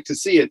sure like to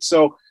see it.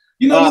 So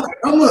I'm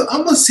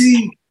gonna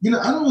see.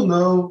 I don't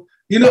know.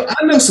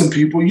 I know some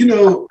people.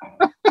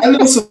 I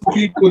know some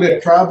people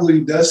that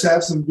probably does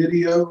have some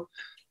video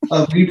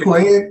of me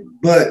playing,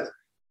 but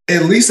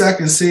at least I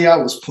can say I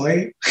was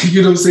playing.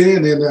 You know what I'm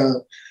saying?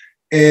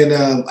 And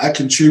I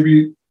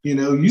contribute.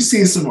 You've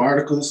seen some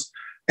articles.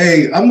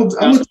 Hey, I'm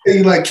gonna tell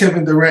you like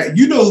Kevin Durant.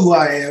 You know who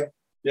I am.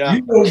 Yeah.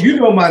 You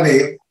know my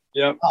name.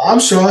 Yeah. I'm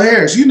Sean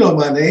Harris. You know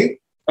my name.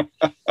 You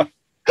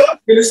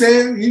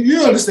understand?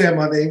 You understand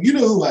my name. You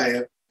know who I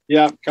am.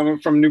 Yeah, coming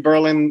from New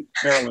Berlin,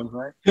 Maryland,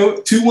 right?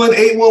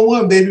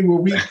 21811, baby, where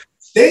we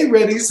stay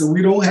ready so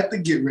we don't have to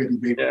get ready,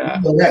 baby.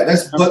 Yeah.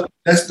 That's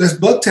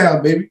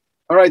Bucktown, baby.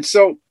 All right,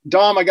 so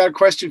Dom, I got a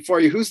question for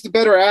you. Who's the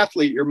better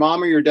athlete, your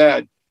mom or your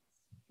dad?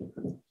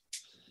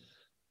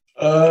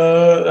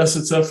 That's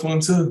a tough one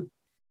too.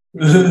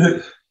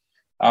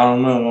 I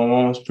don't know. My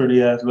mom's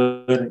pretty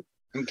athletic.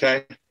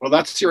 Okay. Well,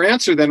 that's your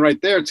answer then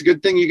right there. It's a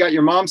good thing you got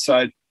your mom's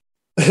side.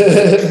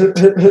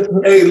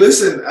 Hey,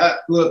 listen,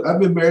 look, I've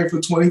been married for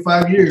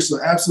 25 years,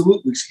 so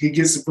absolutely, he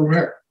gets it from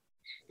her.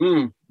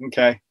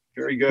 Okay.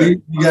 Very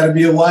good. You got to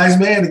be a wise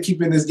man to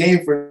keep in this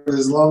game for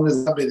as long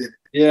as I've been in it.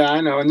 Yeah,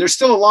 I know. And there's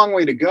still a long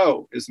way to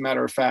go, as a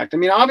matter of fact. I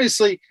mean,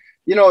 obviously,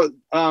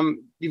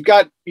 you've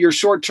got your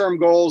short-term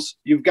goals,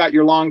 you've got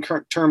your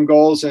long-term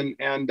goals, and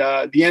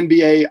the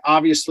NBA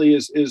obviously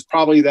is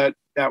probably that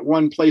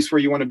one place where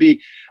you want to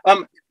be.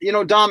 Dom,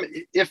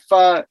 if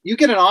you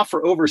get an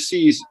offer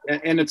overseas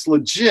and it's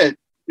legit,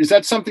 is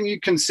that something you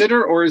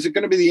consider, or is it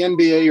going to be the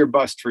NBA or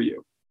bust for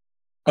you?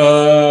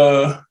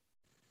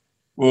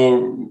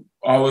 Well,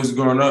 always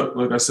growing up,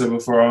 like I said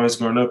before,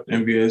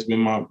 NBA has been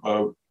my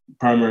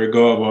primary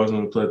goal. I've always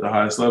wanted to play at the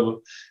highest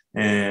level,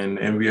 and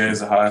NBA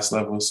is the highest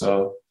level,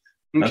 so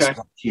that's what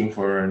I'm keen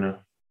for right now.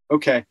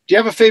 Okay. Do you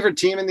have a favorite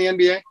team in the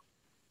NBA?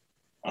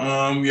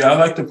 Yeah, I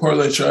like the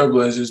Portland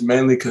Trailblazers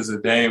mainly because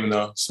of Dame,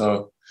 though.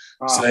 So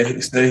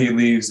say he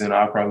leaves, then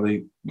I'll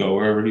probably go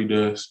wherever he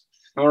does.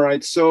 All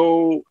right.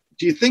 So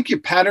do you think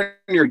you pattern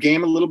your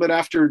game a little bit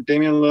after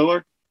Damian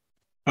Lillard?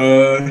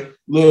 A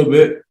little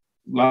bit.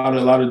 A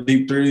lot of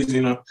deep threes,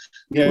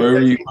 wherever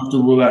you're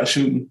comfortable at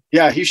shooting.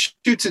 Yeah, he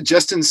shoots it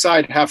just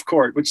inside half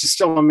court, which is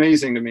still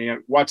amazing to me. I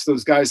watch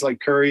those guys like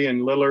Curry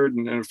and Lillard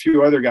and a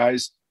few other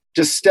guys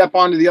just step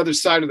onto the other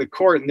side of the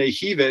court and they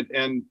heave it,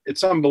 and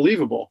it's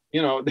unbelievable.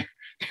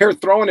 They're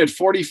throwing it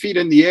 40 feet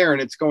in the air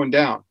and it's going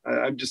down.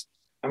 I'm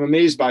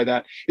amazed by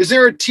that. Is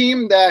there a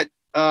team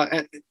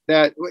okay,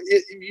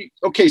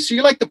 so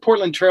you like the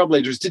Portland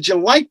Trailblazers. Did you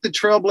like the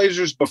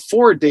Trailblazers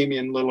before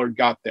Damian Lillard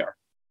got there?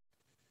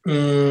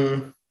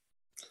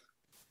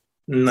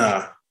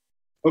 Nah.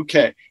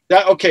 Okay.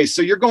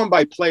 So you're going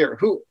by player.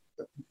 Who,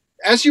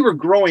 as you were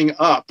growing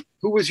up,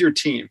 who was your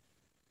team?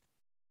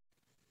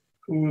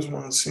 Who was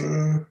my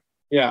team?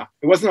 Yeah.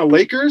 It wasn't the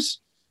Lakers?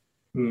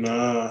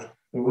 Nah.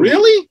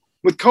 Really?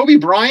 With Kobe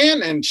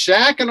Bryant and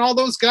Shaq and all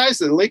those guys,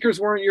 the Lakers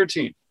weren't your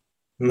team?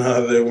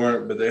 No, they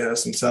weren't, but they had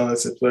some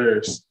talented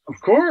players.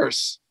 Of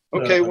course.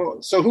 Okay,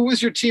 well, so who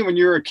was your team when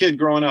you were a kid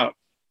growing up?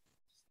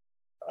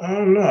 I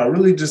don't know. I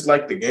really just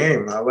liked the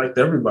game. I liked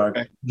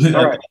everybody. Okay.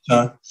 All right.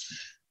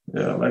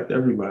 Yeah, I liked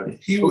everybody.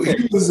 He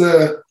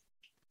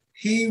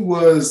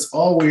was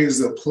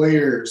always a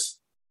player's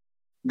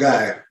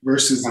guy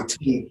versus a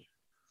team.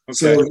 Okay.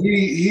 So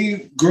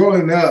he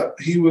growing up,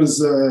 he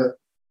was a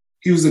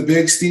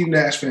big Steve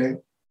Nash fan.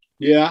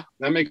 Yeah,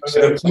 that makes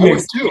sense. I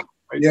was too.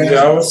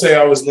 Yeah, I would say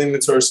I was leaning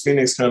towards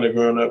Phoenix kind of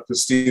growing up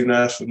because Steve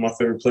Nash was my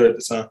favorite player at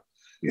the time.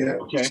 Yeah.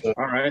 Okay. So,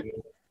 all right.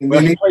 And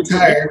then he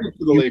retired.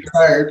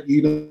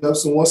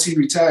 So once he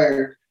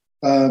retired,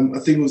 I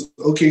think it was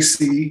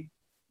OKC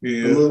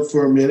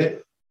for a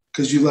minute.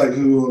 Because you like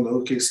who on the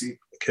OKC?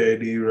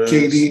 KD, Russ.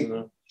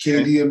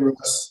 KD and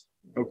Russ.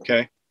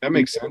 Okay. That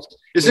makes sense.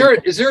 Is there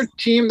a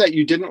team that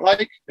you didn't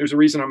like? There's a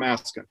reason I'm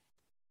asking.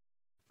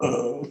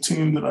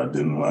 Team that I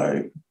didn't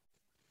like?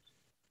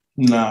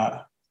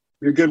 Nah.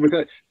 You're good with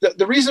it.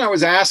 The reason I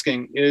was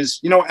asking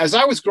is, as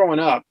I was growing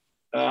up,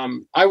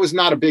 I was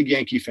not a big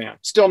Yankee fan.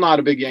 Still not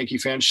a big Yankee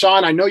fan.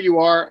 Sean, I know you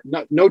are.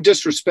 No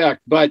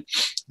disrespect, but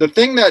the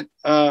thing that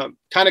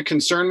kind of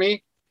concerned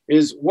me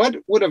is what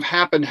would have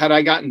happened had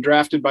I gotten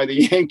drafted by the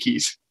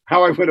Yankees,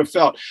 how I would have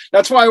felt.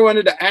 That's why I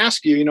wanted to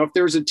ask you, if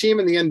there was a team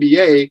in the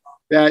NBA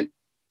that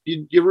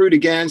you root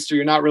against or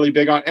you're not really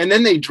big on, and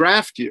then they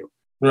draft you.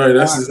 Right.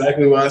 That's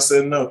exactly why I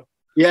said no.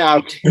 Yeah.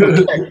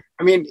 Okay.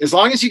 I mean, as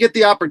long as you get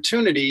the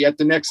opportunity at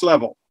the next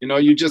level,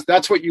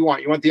 that's what you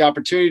want. You want the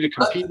opportunity to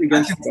compete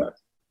against the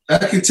best. I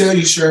can tell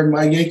you, sure,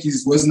 my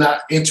Yankees was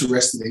not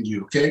interested in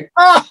you, okay?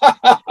 I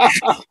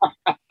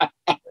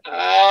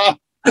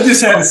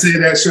just had to say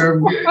that, sure.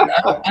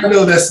 I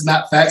know that's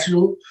not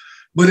factual,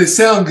 but it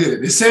sounds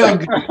good.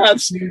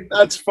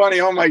 That's funny.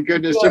 Oh my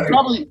goodness.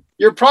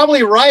 You're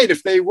probably right.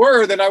 If they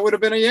were, then I would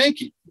have been a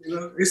Yankee.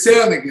 It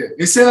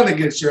sounded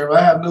good. Sheriff.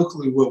 I have no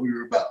clue what we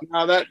were about.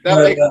 No, that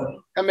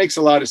makes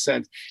a lot of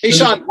sense. Hey,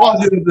 Sean.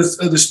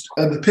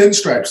 The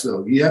pinstripes,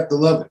 though, you have to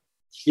love it.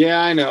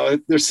 Yeah, I know.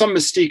 There's some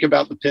mystique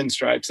about the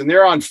pinstripes, and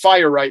they're on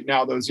fire right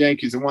now. Those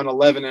Yankees have won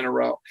 11 in a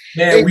row.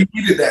 Yeah, we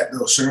needed that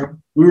though, sir.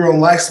 We were on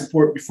life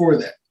support before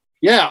that.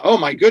 Yeah. Oh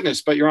my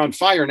goodness. But you're on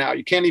fire now.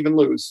 You can't even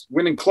lose.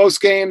 Winning close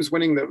games,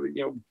 winning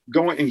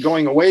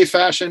going away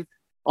fashion.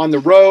 On the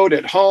road,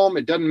 at home,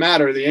 it doesn't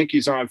matter. The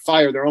Yankees are on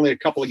fire. They're only a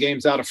couple of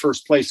games out of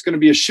first place. It's going to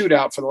be a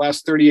shootout for the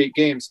last 38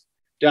 games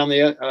down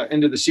the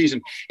end of the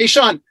season. Hey,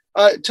 Sean,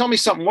 tell me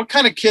something. What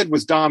kind of kid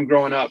was Dom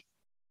growing up?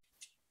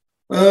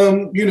 We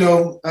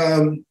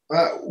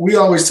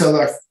always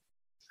tell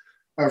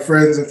our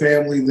friends and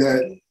family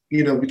that,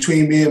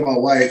 between me and my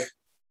wife,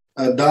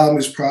 Dom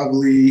is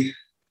probably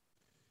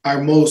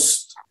our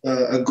most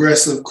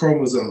aggressive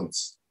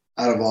chromosomes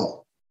out of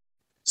all.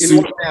 In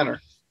what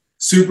manner?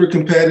 Super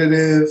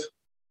competitive,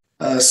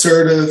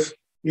 assertive,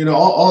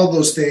 all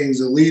those things,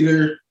 a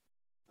leader,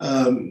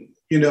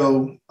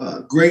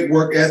 great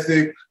work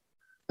ethic,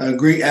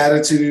 great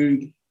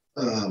attitude,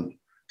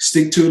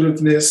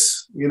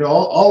 stick-to-itiveness,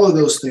 all of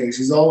those things.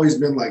 He's always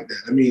been like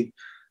that. I mean,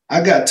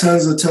 I got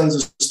tons of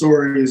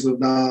stories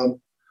of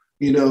Dom,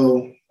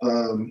 when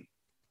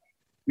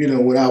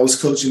I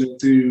was coaching him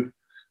through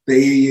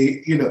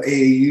the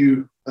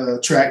AAU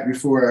track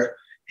before I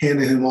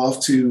handed him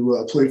off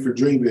to play for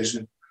Dream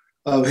Vision,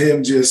 of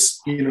him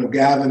just,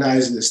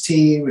 galvanizing his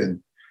team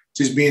and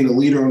just being a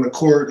leader on the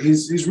court.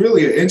 He's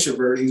really an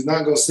introvert. He's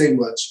not going to say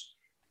much.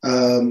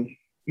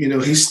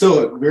 He's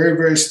stoic, very,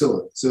 very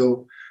stoic.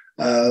 So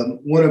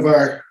one of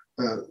our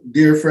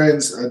dear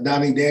friends,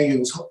 Donnie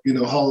Daniels,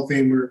 Hall of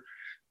Famer,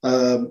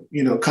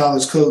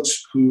 college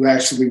coach who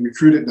actually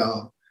recruited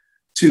Dom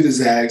to the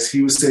Zags,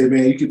 he would say,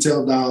 man, you could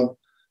tell Dom,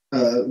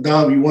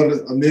 you won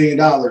 $1 million.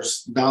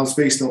 Dom's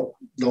face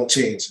don't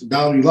change.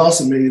 Dom, you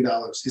lost $1 million.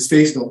 His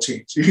face don't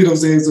change. You know what I'm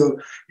saying? So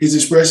his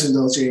expression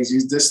don't change.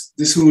 He's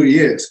this who he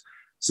is.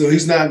 So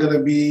he's not going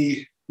to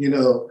be,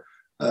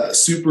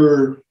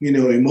 super,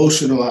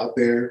 emotional out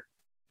there.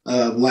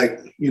 Like,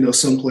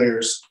 some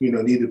players,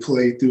 need to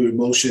play through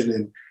emotion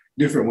in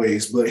different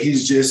ways, but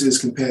he's just as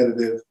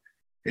competitive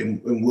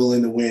and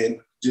willing to win,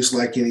 just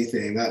like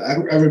anything. I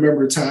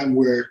remember a time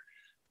where,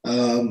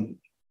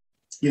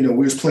 we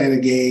was playing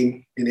a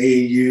game in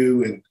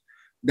AAU and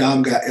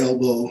Dom got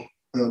elbowed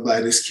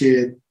by this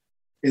kid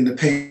in the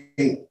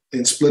paint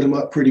and split him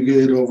up pretty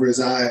good over his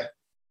eye.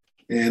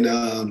 And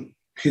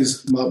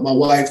my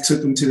wife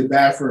took him to the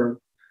bathroom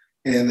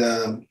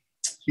and,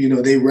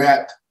 they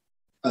wrapped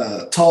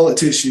toilet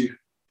tissue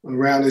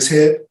around his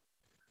head.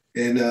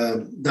 And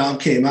Dom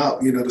came out,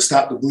 to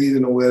stop the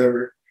bleeding or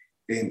whatever.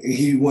 And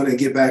he wanted to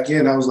get back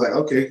in. I was like,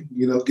 okay,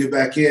 get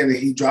back in. And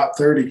he dropped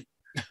 30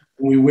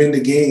 when we win the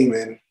game.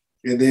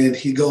 And then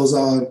he goes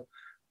on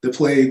to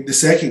play the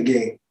second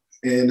game.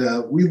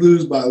 And we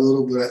lose by a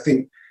little, but I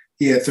think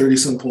he had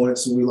 30-some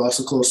points and we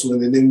lost a close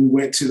one. And then we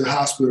went to the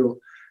hospital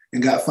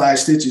and got 5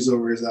 stitches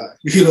over his eye.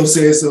 You know what I'm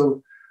saying?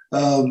 So,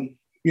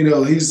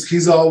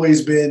 he's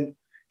always been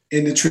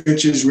in the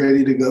trenches,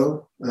 ready to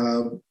go.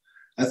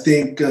 I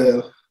think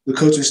the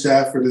coaching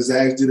staff for the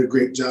Zags did a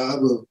great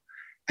job of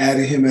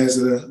adding him as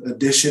an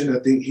addition. I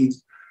think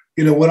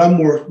what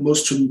I'm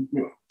most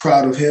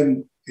proud of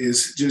him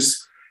is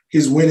just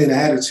his winning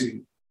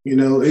attitude.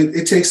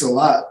 It takes a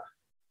lot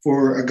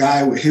for a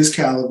guy with his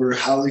caliber,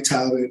 highly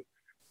touted,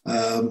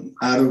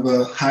 out of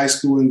a high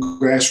school and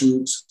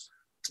grassroots,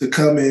 to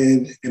come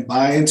in and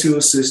buy into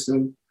a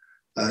system,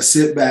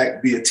 sit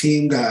back, be a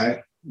team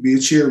guy, be a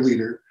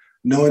cheerleader,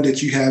 knowing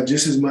that you have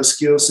just as much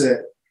skill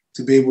set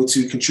to be able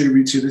to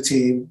contribute to the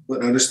team,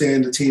 but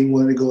understand the team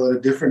wanted to go in a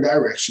different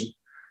direction,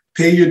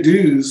 pay your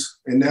dues,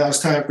 and now it's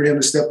time for him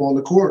to step on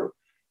the court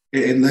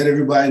and let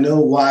everybody know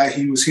why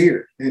he was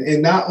here.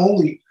 And not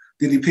only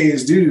did he pay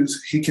his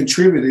dues, he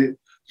contributed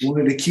one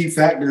of the key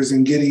factors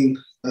in getting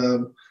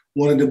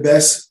one of the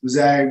best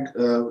Zag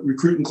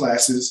recruiting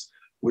classes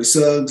with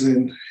Suggs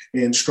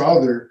and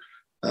Strother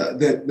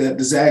that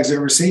the Zags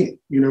ever seen,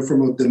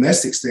 from a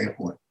domestic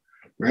standpoint,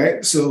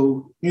 right?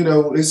 So,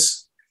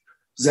 it's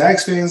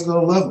Zags fans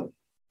going to love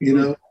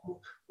him.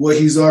 What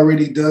he's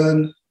already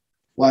done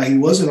while he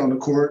wasn't on the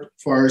court,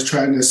 as far as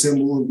trying to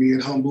assemble and being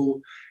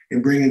humble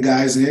and bringing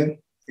guys in,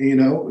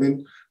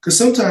 and because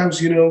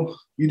sometimes, you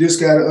just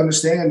got to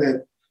understand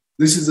that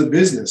this is a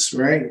business,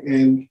 right?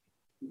 And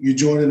you're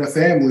joining a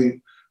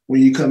family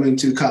when you come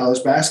into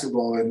college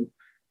basketball, and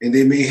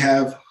they may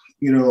have,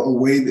 a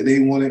way that they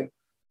want it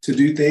to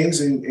do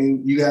things,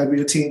 and you got to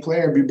be a team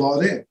player and be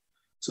bought in.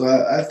 So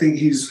I think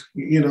he's,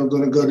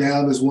 going to go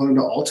down as one of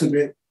the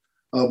ultimate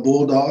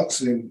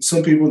Bulldogs. And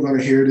some people are going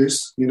to hear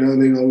this, and they're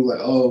going to be like,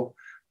 oh,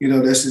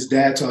 that's his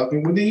dad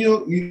talking. But then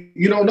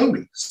you don't know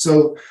me.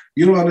 So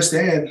you don't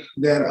understand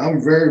that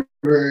I'm very,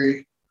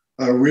 very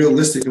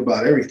realistic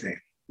about everything.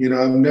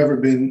 I've never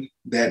been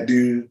that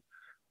dude,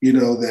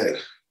 that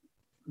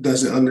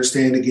doesn't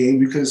understand the game,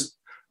 because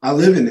I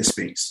live in this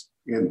space.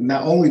 And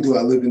not only do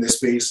I live in this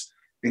space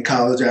in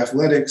college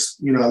athletics,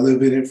 I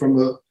live in it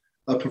from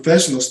a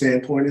professional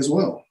standpoint as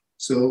well.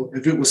 So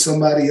if it was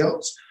somebody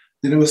else,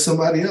 then it was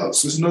somebody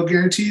else. There's no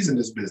guarantees in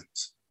this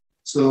business.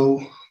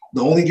 So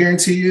the only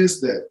guarantee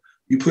is that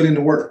you put in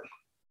the work.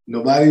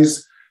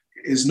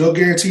 There's no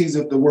guarantees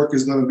if the work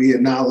is going to be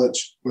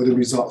acknowledged or the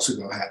results are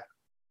going to happen.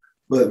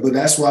 But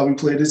that's why we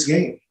play this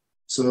game.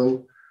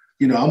 So,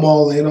 I'm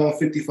all in on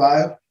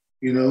 55.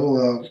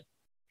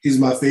 He's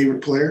my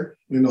favorite player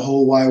in the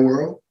whole wide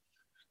world.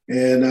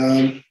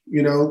 And,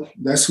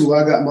 that's who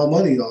I got my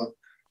money on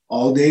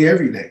all day,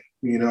 every day.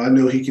 I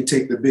know he can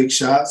take the big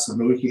shots. I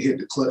know he can hit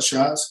the clutch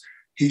shots.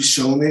 He's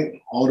shown it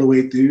all the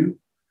way through.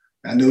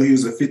 I know he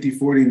was a 50,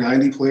 40,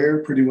 90 player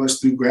pretty much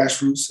through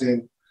grassroots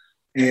and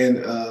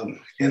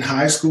in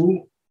high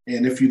school.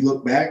 And if you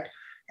look back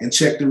and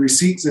check the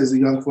receipts, as the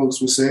young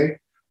folks would say,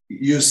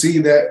 you'll see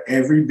that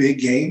every big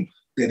game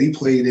that he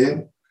played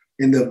in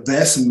the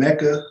best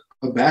mecca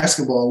of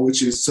basketball,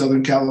 which is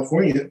Southern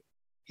California,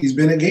 he's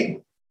been a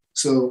game.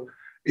 So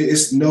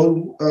it's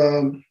no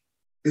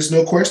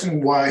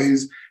question why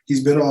he's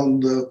been on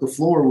the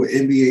floor with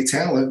NBA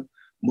talent.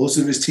 Most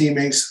of his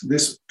teammates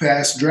this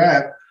past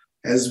draft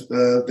as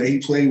that he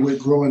played with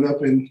growing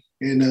up in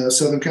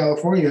Southern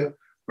California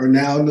are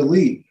now in the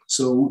league.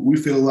 So we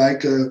feel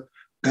like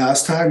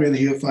God's timing,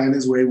 he'll find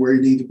his way where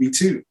he needs to be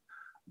too.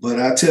 But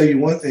I tell you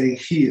one thing,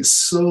 he is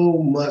so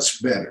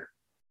much better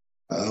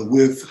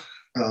with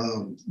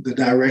the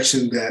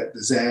direction that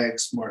the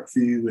Zags, Mark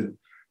Few, and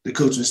the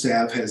coaching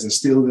staff has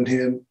instilled in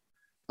him.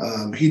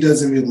 He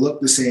doesn't even look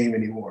the same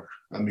anymore.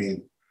 I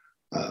mean,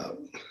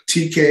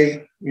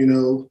 TK,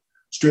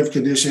 strength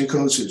conditioning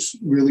coach has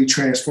really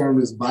transformed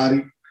his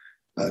body,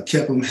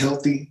 kept him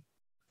healthy.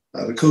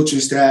 The coaching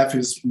staff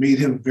has made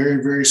him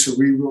very, very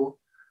cerebral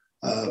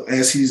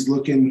as he's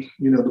looking,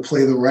 to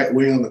play the right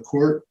way on the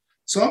court.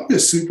 So I'm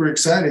just super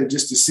excited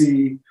just to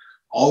see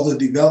all the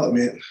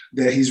development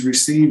that he's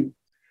received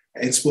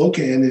in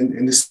Spokane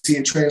and to see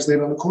it translate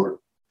on the court.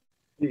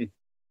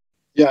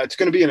 Yeah, it's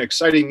going to be an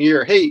exciting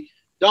year. Hey,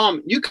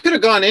 Dom, you could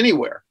have gone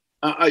anywhere.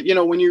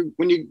 When you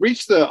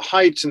reach the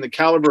heights and the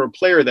caliber of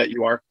player that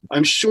you are,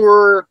 I'm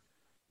sure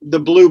the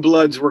Blue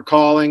Bloods were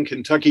calling,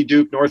 Kentucky,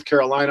 Duke, North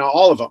Carolina,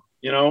 all of them,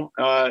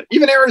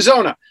 even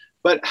Arizona.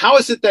 But how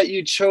is it that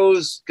you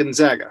chose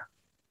Gonzaga?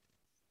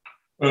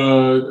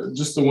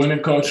 Just the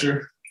winning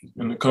culture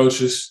and the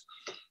coaches.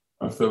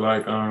 I feel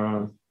like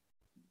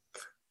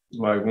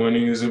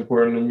winning is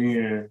important to me,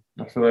 and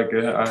I feel like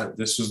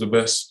this was the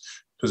best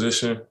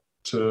position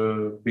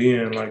to be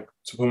in, to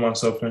put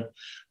myself in.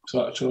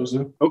 So I chose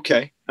them.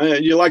 Okay.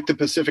 You like the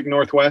Pacific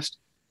Northwest?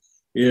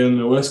 Yeah, and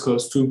the West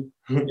Coast too.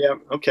 Yeah,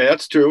 okay,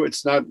 that's true.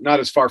 It's not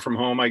as far from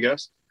home, I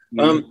guess.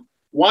 Yeah.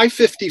 Why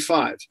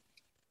 55?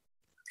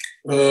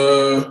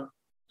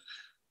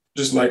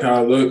 Just like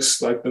how it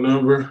looks, like the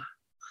number.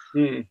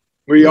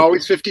 Were you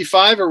always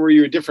 55, or were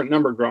you a different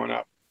number growing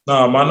up?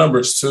 No, my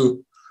number's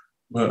 2.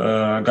 But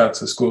I got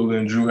to school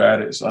and Drew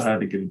had it, so I had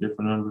to get a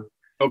different number.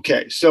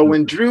 Okay, so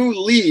when Drew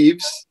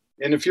leaves,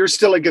 and if you're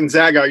still at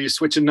Gonzaga, are you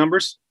switching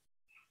numbers?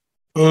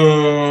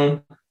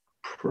 Probably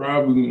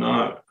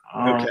not.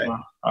 I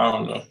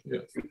don't know.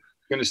 Yeah.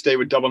 Going to stay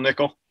with double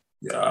nickel?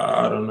 Yeah,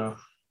 I don't know.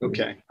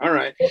 Okay, all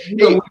right. When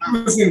he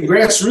was in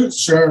grassroots,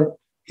 Sherm,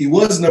 he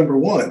was number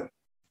 1,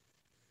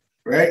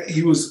 right?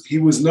 He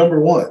was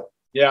number 1.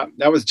 Yeah,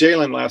 that was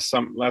Jalen last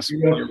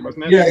year,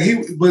 wasn't it?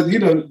 Yeah,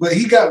 but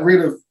he got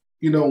rid of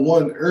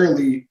 1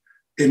 early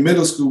in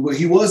middle school, but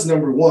he was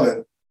number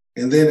 1,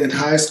 and then in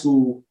high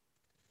school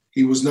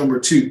he was number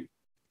 2.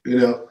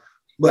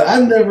 But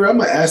I'm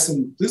gonna ask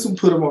him. This will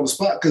put him on the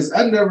spot because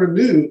I never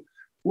knew.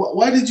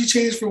 Why did you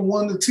change from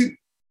 1 to 2?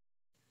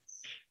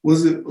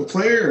 Was it a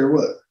player or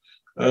what?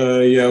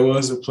 Yeah, it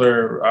was a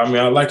player. I mean,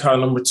 I like how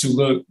number 2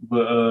 looked,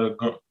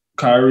 but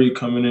Kyrie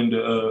coming into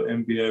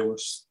NBA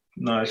was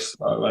nice.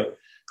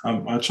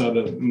 I tried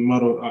to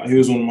model. He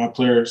was one of my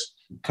players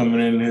coming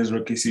in his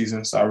rookie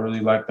season, so I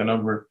really liked the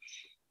number,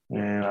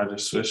 and I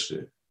just switched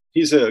it.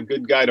 He's a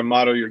good guy to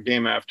model your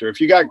game after. If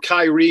you got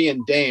Kyrie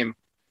and Dame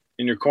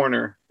in your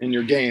corner in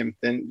your game,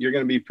 then you're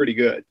going to be pretty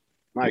good.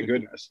 My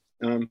goodness.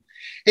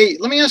 Hey,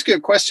 let me ask you a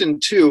question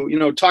too.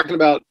 Talking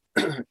about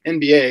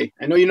NBA,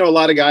 I know a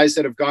lot of guys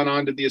that have gone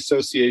on to the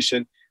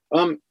association.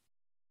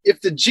 If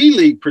the G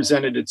League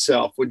presented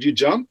itself, would you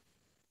jump?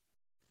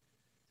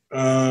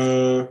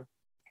 I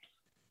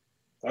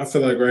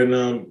feel like right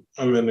now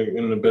I'm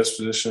in the best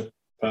position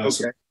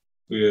possible. Okay.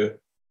 Yeah.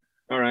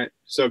 All right.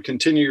 So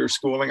continue your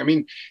schooling. I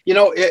mean,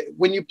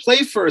 when you play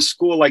for a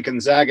school like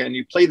Gonzaga and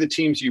you play the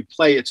teams you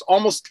play, it's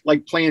almost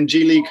like playing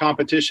G League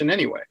competition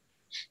anyway.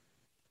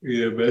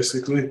 Yeah,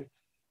 basically.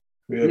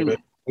 Basically.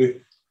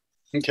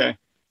 Okay.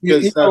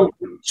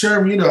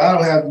 Sherm, I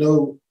don't have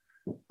no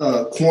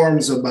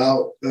qualms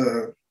about,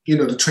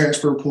 the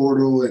transfer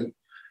portal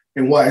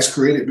and why it's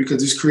created,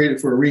 because it's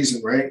created for a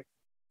reason, right?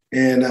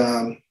 And,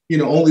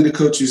 only the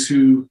coaches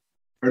who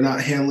are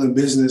not handling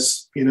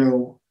business,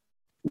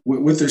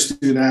 with their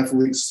student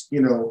athletes,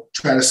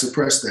 try to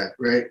suppress that,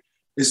 right?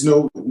 It's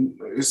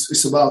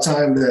about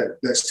time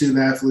that student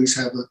athletes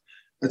have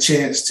a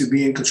chance to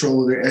be in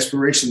control of their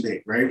expiration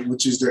date, right?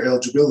 Which is their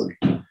eligibility,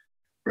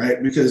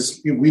 right? Because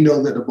we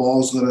know that the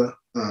ball is going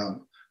to,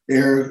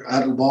 air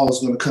out of the ball is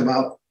going to come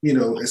out,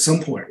 at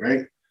some point,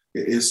 right?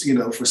 It's,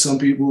 for some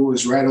people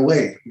it's right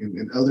away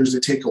and others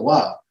it take a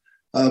while.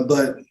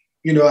 But,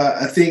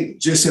 I think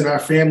just in our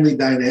family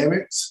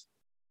dynamics,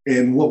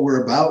 and what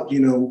we're about,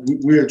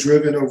 we are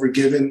driven over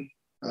giving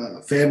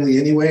family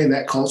anyway, and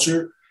that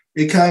culture,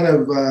 it kind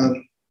of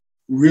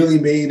really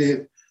made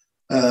it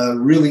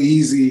really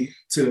easy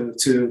to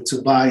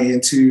buy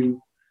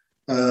into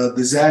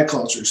the Zag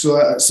culture. So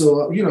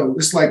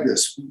it's like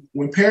this.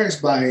 When parents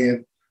buy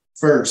in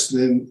first,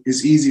 then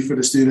it's easy for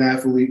the student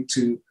athlete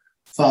to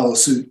follow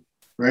suit,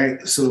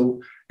 right?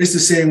 So it's the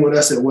same with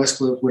us at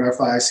Westcliff with our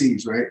 5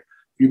 Cs, right?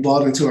 You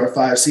bought into our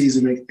 5 Cs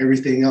and make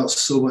everything else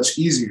so much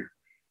easier.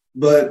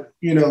 But,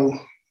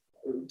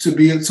 to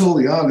be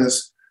totally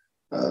honest,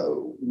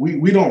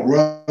 we don't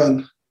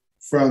run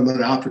from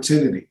an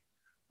opportunity,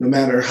 no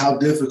matter how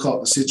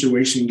difficult the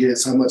situation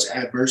gets, how much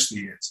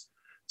adversity is.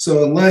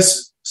 So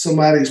unless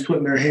somebody's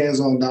putting their hands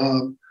on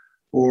Dom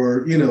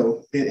or,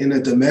 in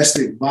a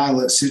domestic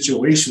violence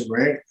situation,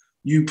 right,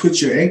 you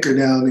put your anchor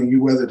down and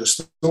you weather the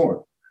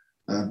storm.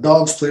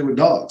 Dogs play with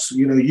dogs.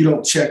 You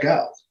don't check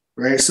out,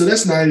 right? So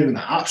that's not even an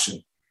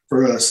option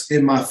for us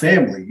in my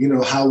family,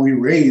 how we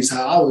raised,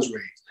 how I was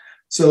raised.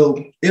 So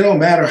it don't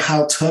matter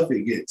how tough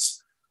it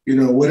gets,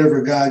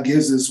 whatever God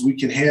gives us, we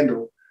can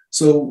handle.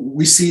 So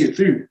we see it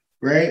through,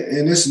 right?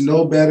 And it's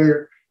no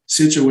better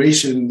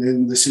situation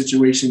than the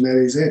situation that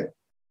he's in,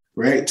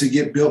 right? To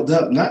get built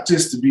up, not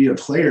just to be a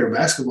player, a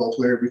basketball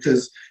player,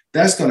 because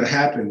that's going to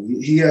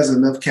happen. He has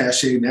enough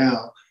cachet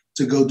now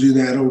to go do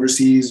that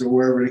overseas or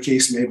wherever the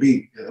case may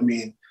be. I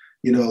mean,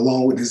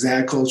 along with his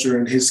Zag culture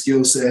and his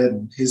skill set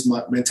and his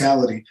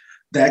mentality,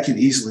 that can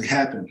easily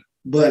happen.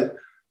 But,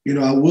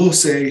 I will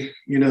say,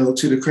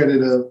 to the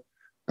credit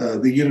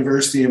of the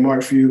university and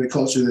Mark Few, the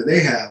culture that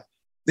they have,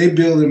 they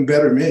build in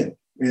better men.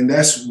 And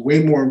that's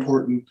way more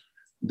important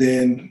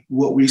than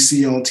what we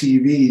see on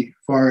TV as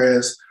far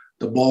as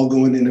the ball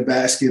going in the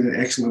basket and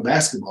excellent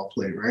basketball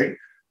play, right?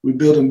 We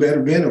build in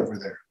better men over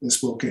there in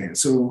Spokane.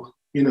 So,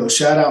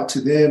 shout out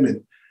to them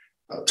and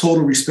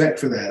total respect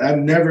for that. I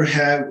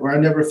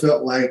never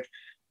felt like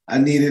I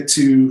needed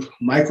to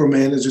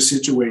micromanage a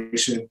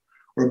situation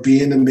or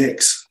be in the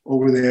mix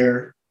over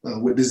there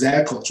with the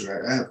Zag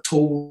culture. I have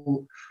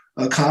total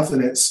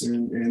confidence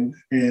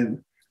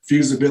and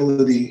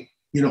feasibility,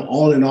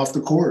 on and off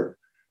the court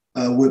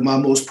with my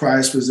most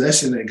prized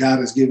possession that God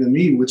has given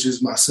me, which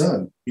is my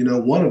son,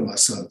 one of my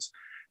sons.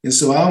 And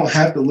so I don't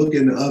have to look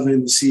in the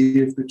oven to see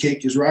if the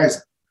cake is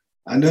rising.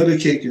 I know the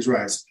cake is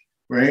rising,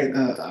 right?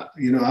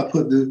 I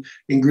put the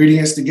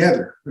ingredients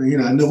together.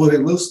 I know what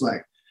it looks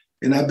like.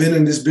 And I've been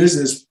in this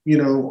business,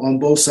 on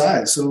both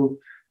sides. So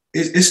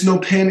it's no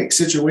panic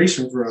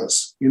situation for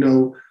us.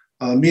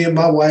 Me and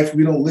my wife,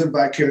 we don't live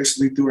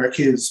vicariously through our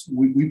kids.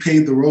 We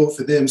pave the road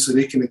for them so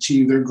they can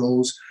achieve their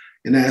goals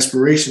and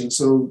aspirations.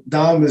 So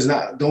Dom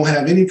don't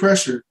have any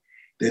pressure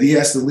that he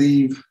has to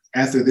leave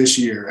after this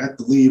year, have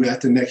to leave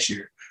after next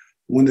year.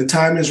 When the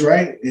time is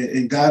right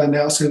and God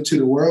announced him to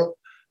the world,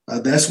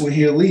 that's when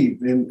he'll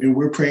leave. And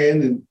we're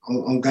praying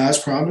on God's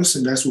promise,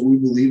 and that's what we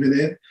believe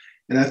in.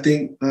 And I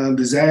think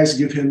the Zags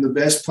give him the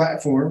best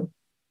platform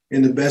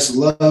and the best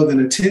love and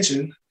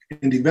attention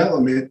and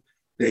development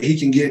that he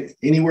can get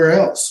anywhere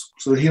else.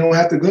 So he don't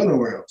have to go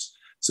nowhere else.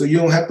 So you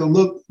don't have to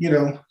look,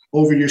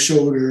 over your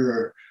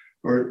shoulder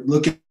or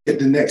look at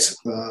the next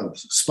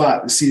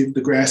spot to see if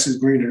the grass is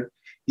greener,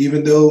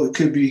 even though it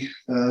could be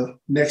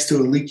next to a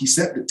leaky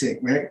septic tank,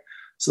 right?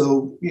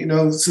 So,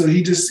 so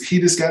he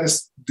just got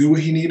to do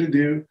what he need to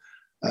do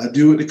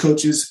what the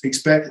coaches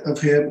expect of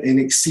him and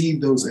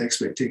exceed those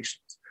expectations.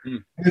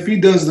 And if he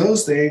does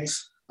those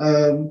things,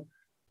 we're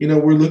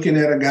looking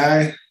at a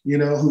guy,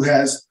 who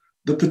has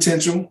the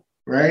potential,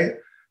 right?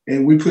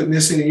 And we putting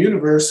this in the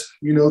universe,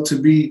 to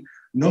be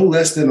no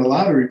less than a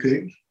lottery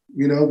pick,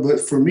 but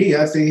for me,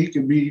 I think he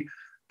could be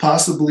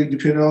possibly,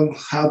 depending on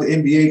how the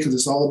NBA, because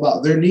it's all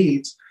about their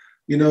needs,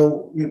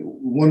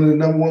 one of the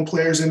number one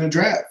players in the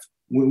draft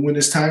when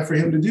it's time for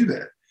him to do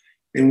that.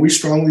 And we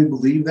strongly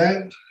believe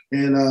that.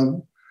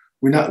 And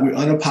we're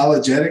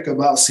unapologetic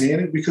about saying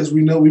it because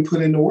we know we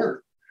put in the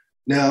work.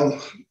 Now,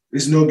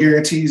 there's no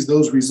guarantees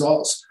those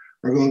results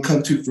are going to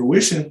come to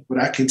fruition, but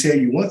I can tell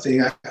you one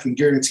thing, I can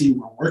guarantee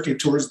we're working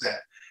towards that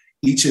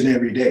each and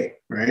every day,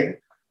 right?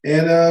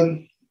 And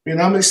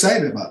I'm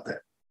excited about that.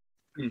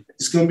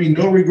 It's going to be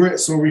no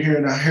regrets over here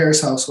in our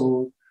Harris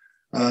household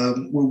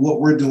with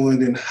what we're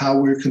doing and how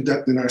we're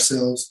conducting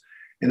ourselves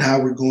and how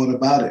we're going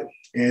about it.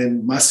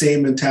 And my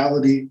same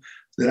mentality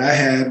that I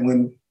had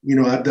when,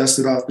 I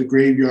dusted off the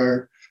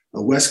graveyard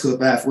of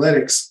Westcliff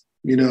Athletics,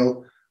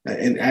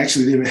 and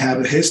actually didn't have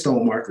a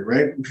headstone marker,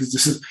 right? Because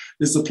this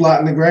is a plot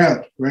in the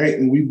ground, right?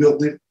 And we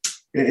built it,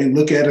 and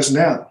look at us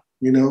now,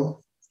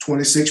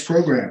 26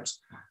 programs.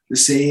 The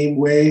same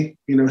way,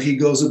 he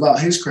goes about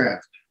his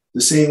craft.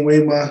 The same way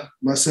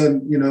my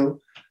son,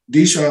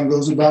 Deshaun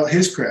goes about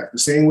his craft. The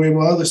same way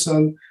my other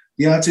son,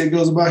 Deontay,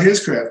 goes about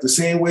his craft. The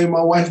same way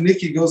my wife,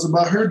 Nikki, goes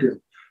about her deal,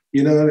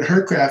 and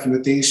her craft and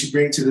the things she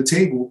brings to the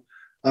table.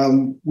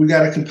 We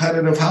got a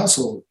competitive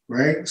household,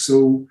 right?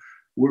 So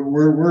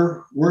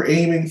we're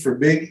aiming for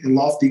big and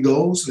lofty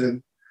goals,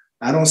 and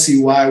I don't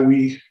see why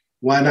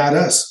not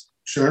us,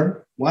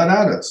 Sherm? Why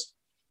not us?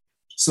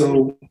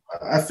 So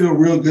I feel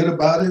real good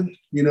about it.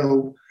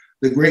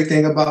 The great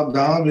thing about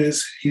Dom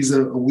is he's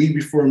a we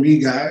before me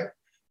guy.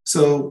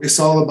 So it's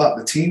all about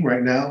the team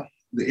right now.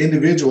 The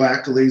individual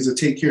accolades will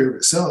take care of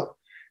itself.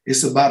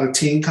 It's about a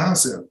team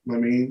concept. I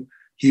mean,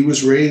 he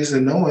was raised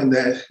in knowing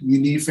that you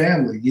need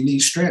family, you need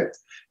strength.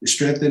 It's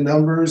strength in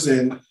numbers,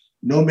 and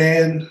no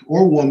man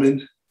or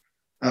woman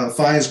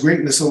finds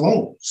greatness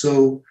alone.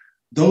 So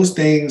those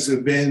things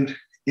have been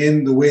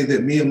in the way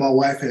that me and my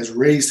wife has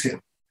raised him,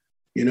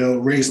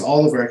 raised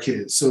all of our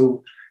kids.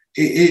 So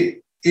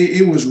it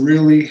was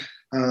really,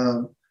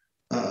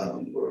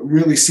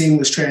 really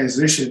seamless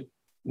transition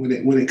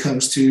when it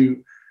comes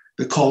to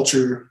the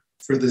culture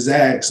for the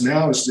Zags.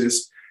 Now it's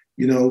just,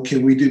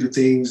 can we do the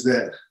things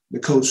that the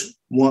coach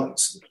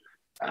wants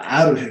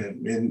out of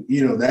him? And,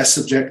 that's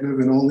subjective,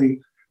 and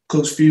only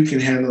Coach Few can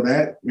handle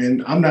that.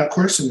 And I'm not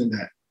questioning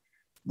that.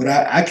 But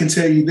I can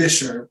tell you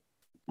this, Sherm,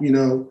 you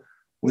know,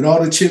 when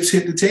all the chips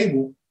hit the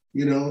table,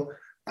 you know,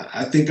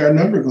 I think our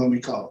number going to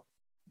be called,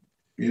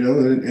 you know,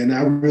 and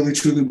I really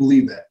truly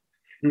believe that.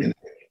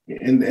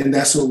 And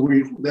that's what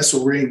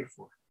we're aiming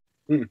for.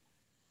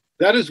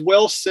 That is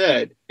well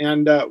said.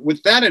 And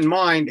with that in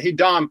mind, hey,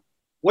 Dom,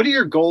 what are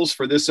your goals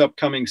for this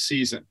upcoming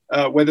season,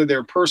 whether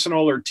they're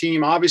personal or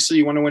team? Obviously,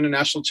 you want to win a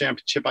national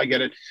championship. I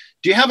get it.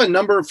 Do you have a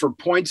number for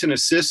points and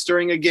assists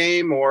during a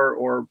game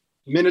or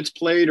minutes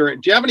played? Or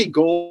do you have any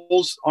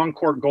goals,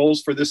 on-court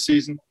goals for this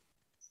season?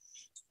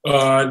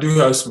 I do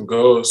have some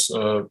goals.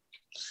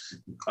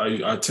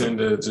 I tend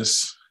to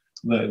just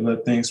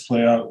let things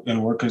play out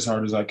and work as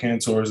hard as I can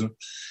towards them.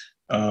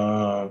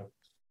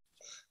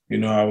 You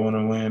know, I want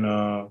to win.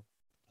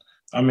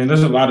 I mean,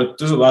 there's a lot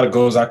of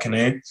goals I can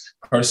aim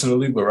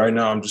personally, but right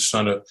now I'm just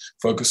trying to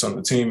focus on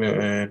the team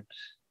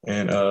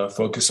and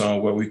focus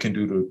on what we can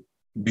do to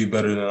be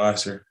better than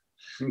last year.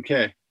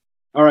 Okay.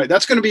 All right.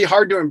 That's going to be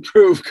hard to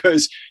improve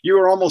because you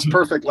were almost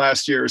perfect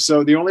last year.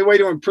 So the only way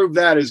to improve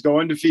that is go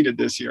undefeated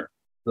this year.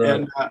 Right.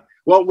 And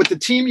well, with the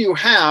team you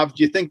have,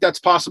 do you think that's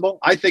possible?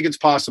 I think it's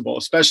possible,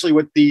 especially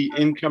with the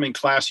incoming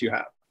class you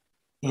have.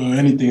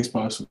 Anything's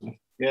possible.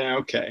 Yeah.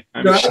 Okay.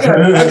 I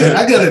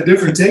got a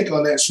different take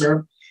on that,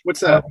 Sherm.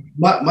 What's that?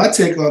 My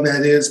take on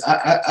that is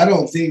I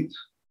don't think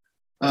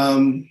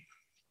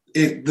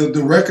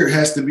the record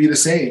has to be the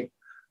same,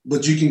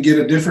 but you can get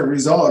a different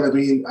result. I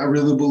mean, I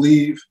really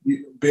believe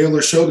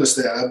Baylor showed us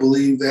that. I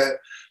believe that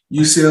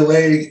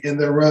UCLA in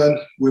their run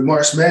with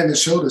March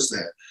Madness showed us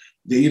that.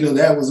 You know,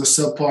 that was a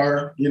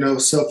subpar, you know,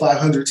 sub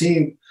 500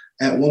 team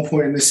at one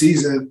point in the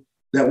season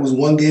that was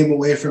one game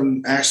away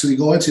from actually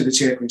going to the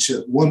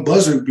championship, one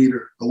buzzer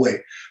beater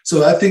away.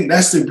 So I think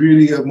that's the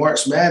beauty of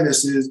March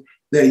Madness is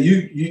that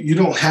you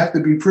don't have to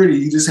be pretty.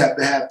 You just have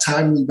to have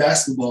timely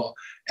basketball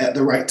at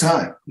the right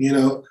time, you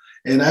know.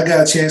 And I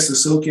got a chance to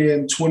soak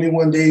in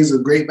 21 days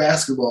of great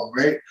basketball,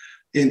 right,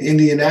 in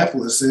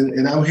Indianapolis.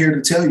 And I'm here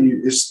to tell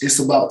you it's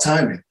about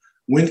timing.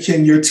 When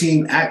can your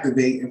team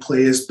activate and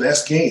play its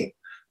best game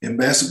and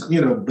best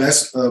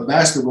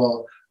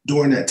basketball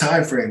during that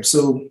time frame?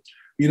 So,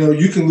 you know,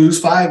 you can lose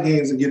 5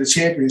 games and get a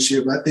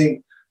championship. I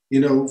think, you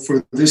know,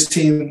 for this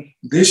team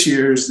this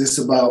year, is this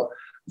about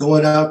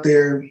going out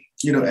there,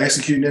 you know,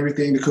 executing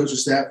everything the coaching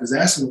staff is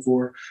asking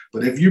for.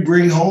 But if you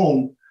bring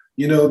home,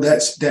 you know,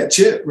 that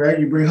chip, right?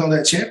 You bring home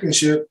that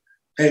championship,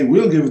 hey, we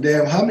don't give a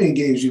damn how many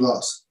games you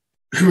lost,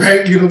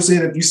 right? You know what I'm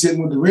saying? If you're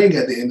sitting with the ring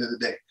at the end of the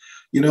day,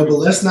 you know, but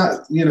let's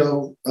not,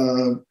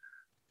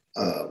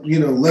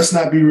 let's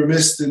not be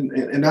remiss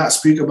and not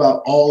speak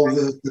about all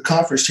the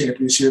conference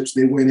championships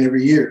they win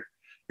every year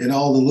and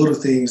all the little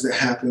things that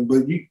happen.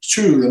 But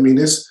true, I mean,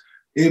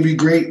 it'd be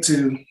great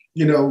to,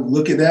 you know,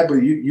 look at that, but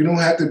you don't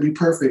have to be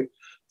perfect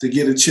to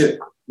get a chip,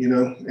 you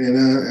know.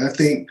 And I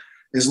think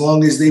as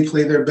long as they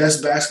play their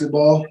best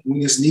basketball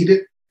when it's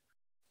needed,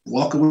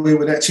 walk away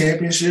with that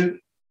championship,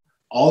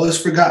 all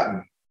is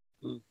forgotten.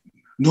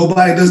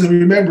 Nobody doesn't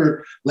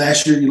remember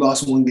last year you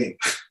lost 1 game.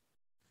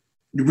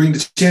 You bring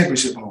the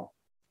championship home.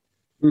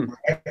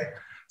 Right?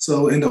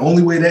 So, and the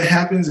only way that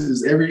happens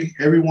is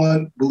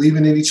everyone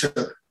believing in each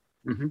other.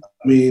 I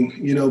mean,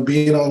 you know,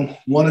 being on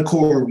one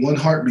accord, one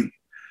heartbeat.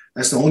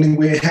 That's the only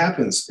way it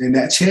happens. And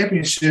that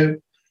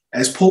championship,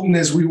 as potent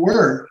as we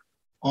were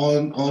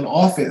on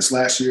offense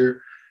last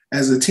year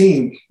as a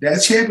team, that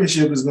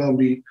championship is going to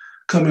be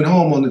coming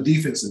home on the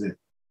defensive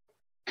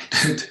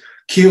end.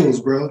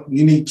 Kills, bro.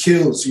 You need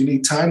kills. You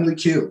need timely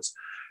kills.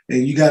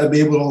 And you got to be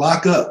able to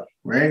lock up,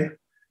 right,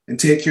 and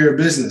take care of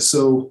business.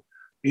 So,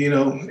 you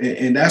know,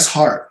 and that's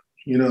hard.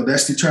 You know,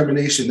 that's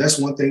determination. That's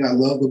one thing I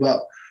loved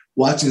about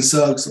watching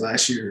Suggs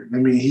last year. I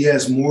mean, he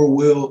has more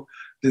will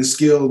than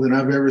skill than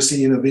I've ever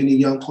seen of any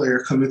young player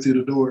coming through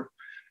the door.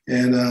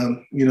 And,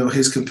 you know,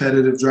 his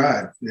competitive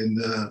drive.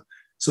 And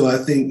so I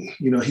think,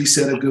 you know, he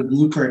set a good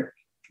blueprint,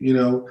 you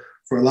know,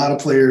 for a lot of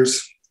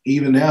players,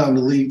 even now in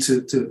the league,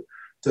 to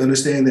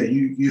understand that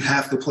you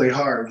have to play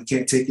hard. You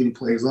can't take any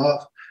plays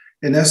off.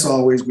 And that's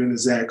always been the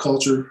Zag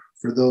culture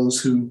for those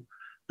who've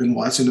been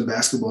watching the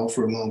basketball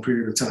for a long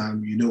period of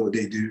time. You know what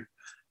they do.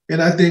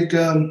 And I think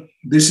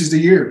this is the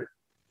year.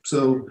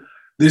 So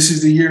this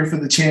is the year for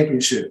the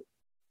championship.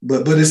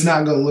 But it's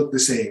not going to look the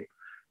same.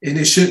 And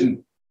it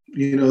shouldn't.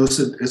 You know,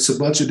 it's a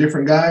bunch of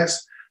different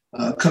guys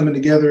coming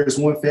together as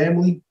one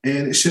family,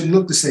 and it shouldn't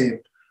look the same.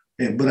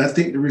 But I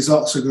think the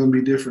results are going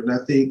to be different.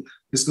 I think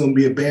it's going to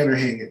be a banner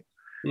hanging,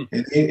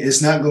 and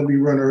it's not going to be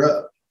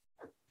runner-up.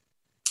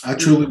 I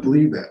truly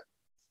believe that.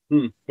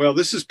 Well,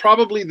 this is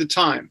probably the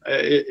time.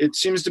 It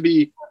seems to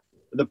be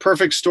the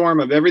perfect storm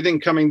of everything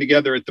coming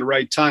together at the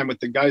right time with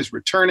the guys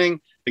returning,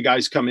 the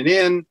guys coming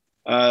in,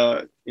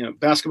 you know,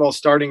 basketball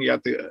starting. You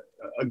got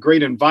a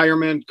great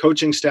environment,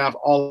 coaching staff,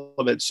 all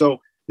of it. So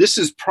this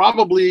is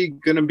probably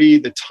going to be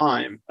the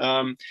time.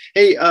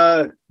 Hey,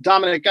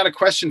 Dominic, got a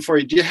question for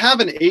you. Do you have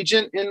an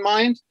agent in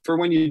mind for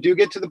when you do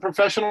get to the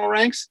professional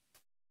ranks?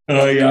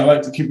 Yeah, I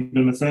like to keep it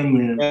in the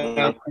family. And,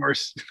 of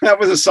course. That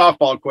was a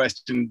softball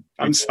question.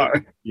 I'm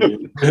sorry. Yeah.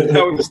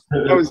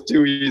 that was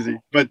too easy.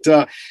 But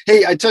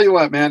hey, I tell you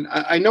what, man,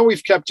 I know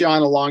we've kept you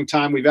on a long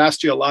time. We've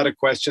asked you a lot of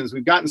questions.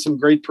 We've gotten some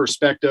great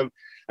perspective.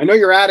 I know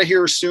you're out of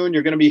here soon.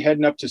 You're going to be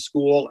heading up to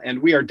school,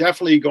 and we are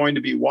definitely going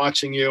to be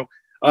watching you.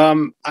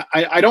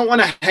 I don't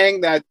want to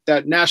hang that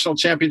national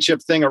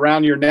championship thing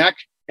around your neck.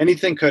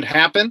 Anything could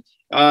happen.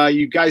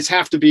 You guys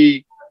have to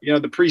be,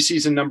 the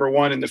preseason number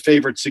one and the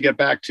favorites to get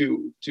back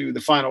to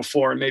the Final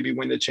Four and maybe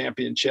win the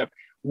championship.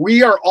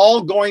 We are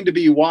all going to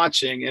be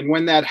watching. And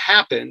when that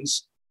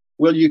happens,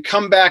 will you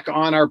come back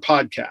on our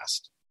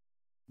podcast?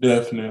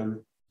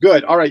 Definitely.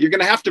 Good. All right. You're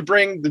going to have to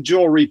bring the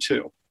jewelry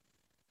too.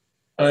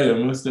 Oh, yeah,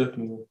 most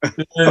definitely.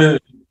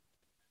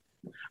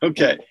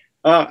 Okay.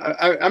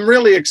 I'm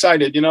really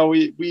excited.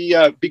 We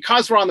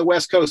because we're on the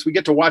West Coast, we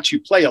get to watch you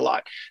play a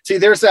lot. See,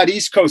 there's that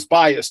East Coast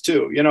bias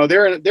too.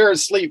 They're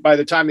asleep by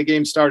the time the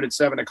game started at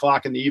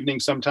 7:00 in the evening,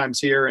 sometimes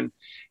here,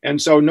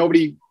 and so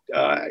nobody,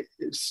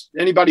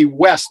 anybody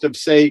west of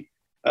say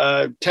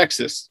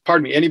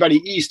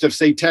anybody east of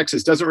say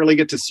Texas doesn't really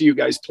get to see you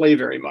guys play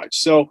very much.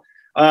 So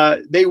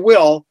they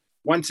will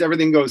once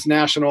everything goes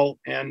national,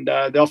 and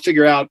they'll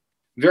figure out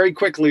very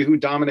quickly who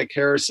Dominic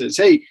Harris is.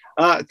 Hey,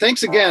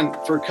 thanks again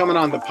for coming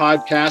on the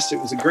podcast. It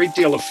was a great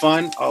deal of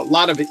fun, a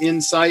lot of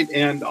insight,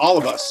 and all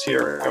of us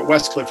here at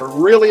Westcliff are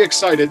really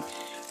excited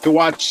to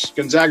watch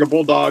Gonzaga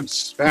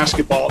Bulldogs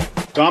basketball.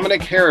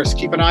 Dominic Harris,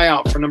 keep an eye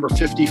out for number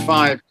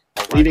 55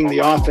 leading the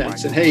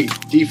offense. And hey,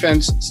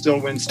 defense still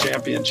wins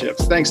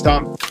championships. Thanks,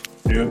 Dom.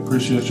 Yeah,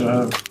 appreciate you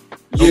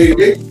having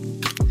me.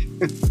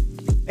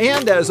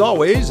 And as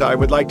always, I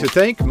would like to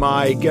thank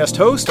my guest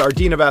host, our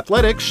Dean of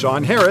Athletics,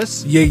 Sean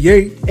Harris.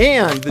 Yay.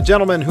 And the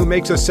gentleman who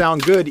makes us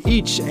sound good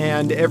each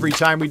and every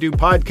time we do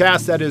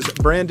podcasts, that is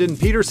Brandon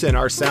Peterson,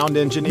 our sound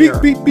engineer.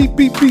 Beep, beep,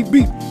 beep, beep, beep,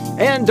 beep.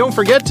 And don't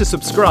forget to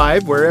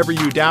subscribe wherever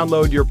you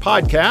download your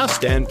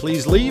podcast, and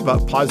please leave a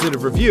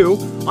positive review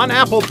on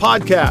Apple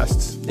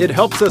Podcasts. It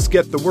helps us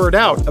get the word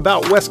out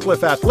about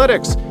Westcliff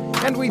Athletics,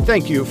 and we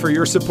thank you for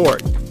your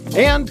support.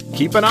 And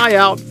keep an eye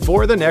out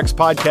for the next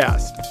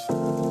podcast.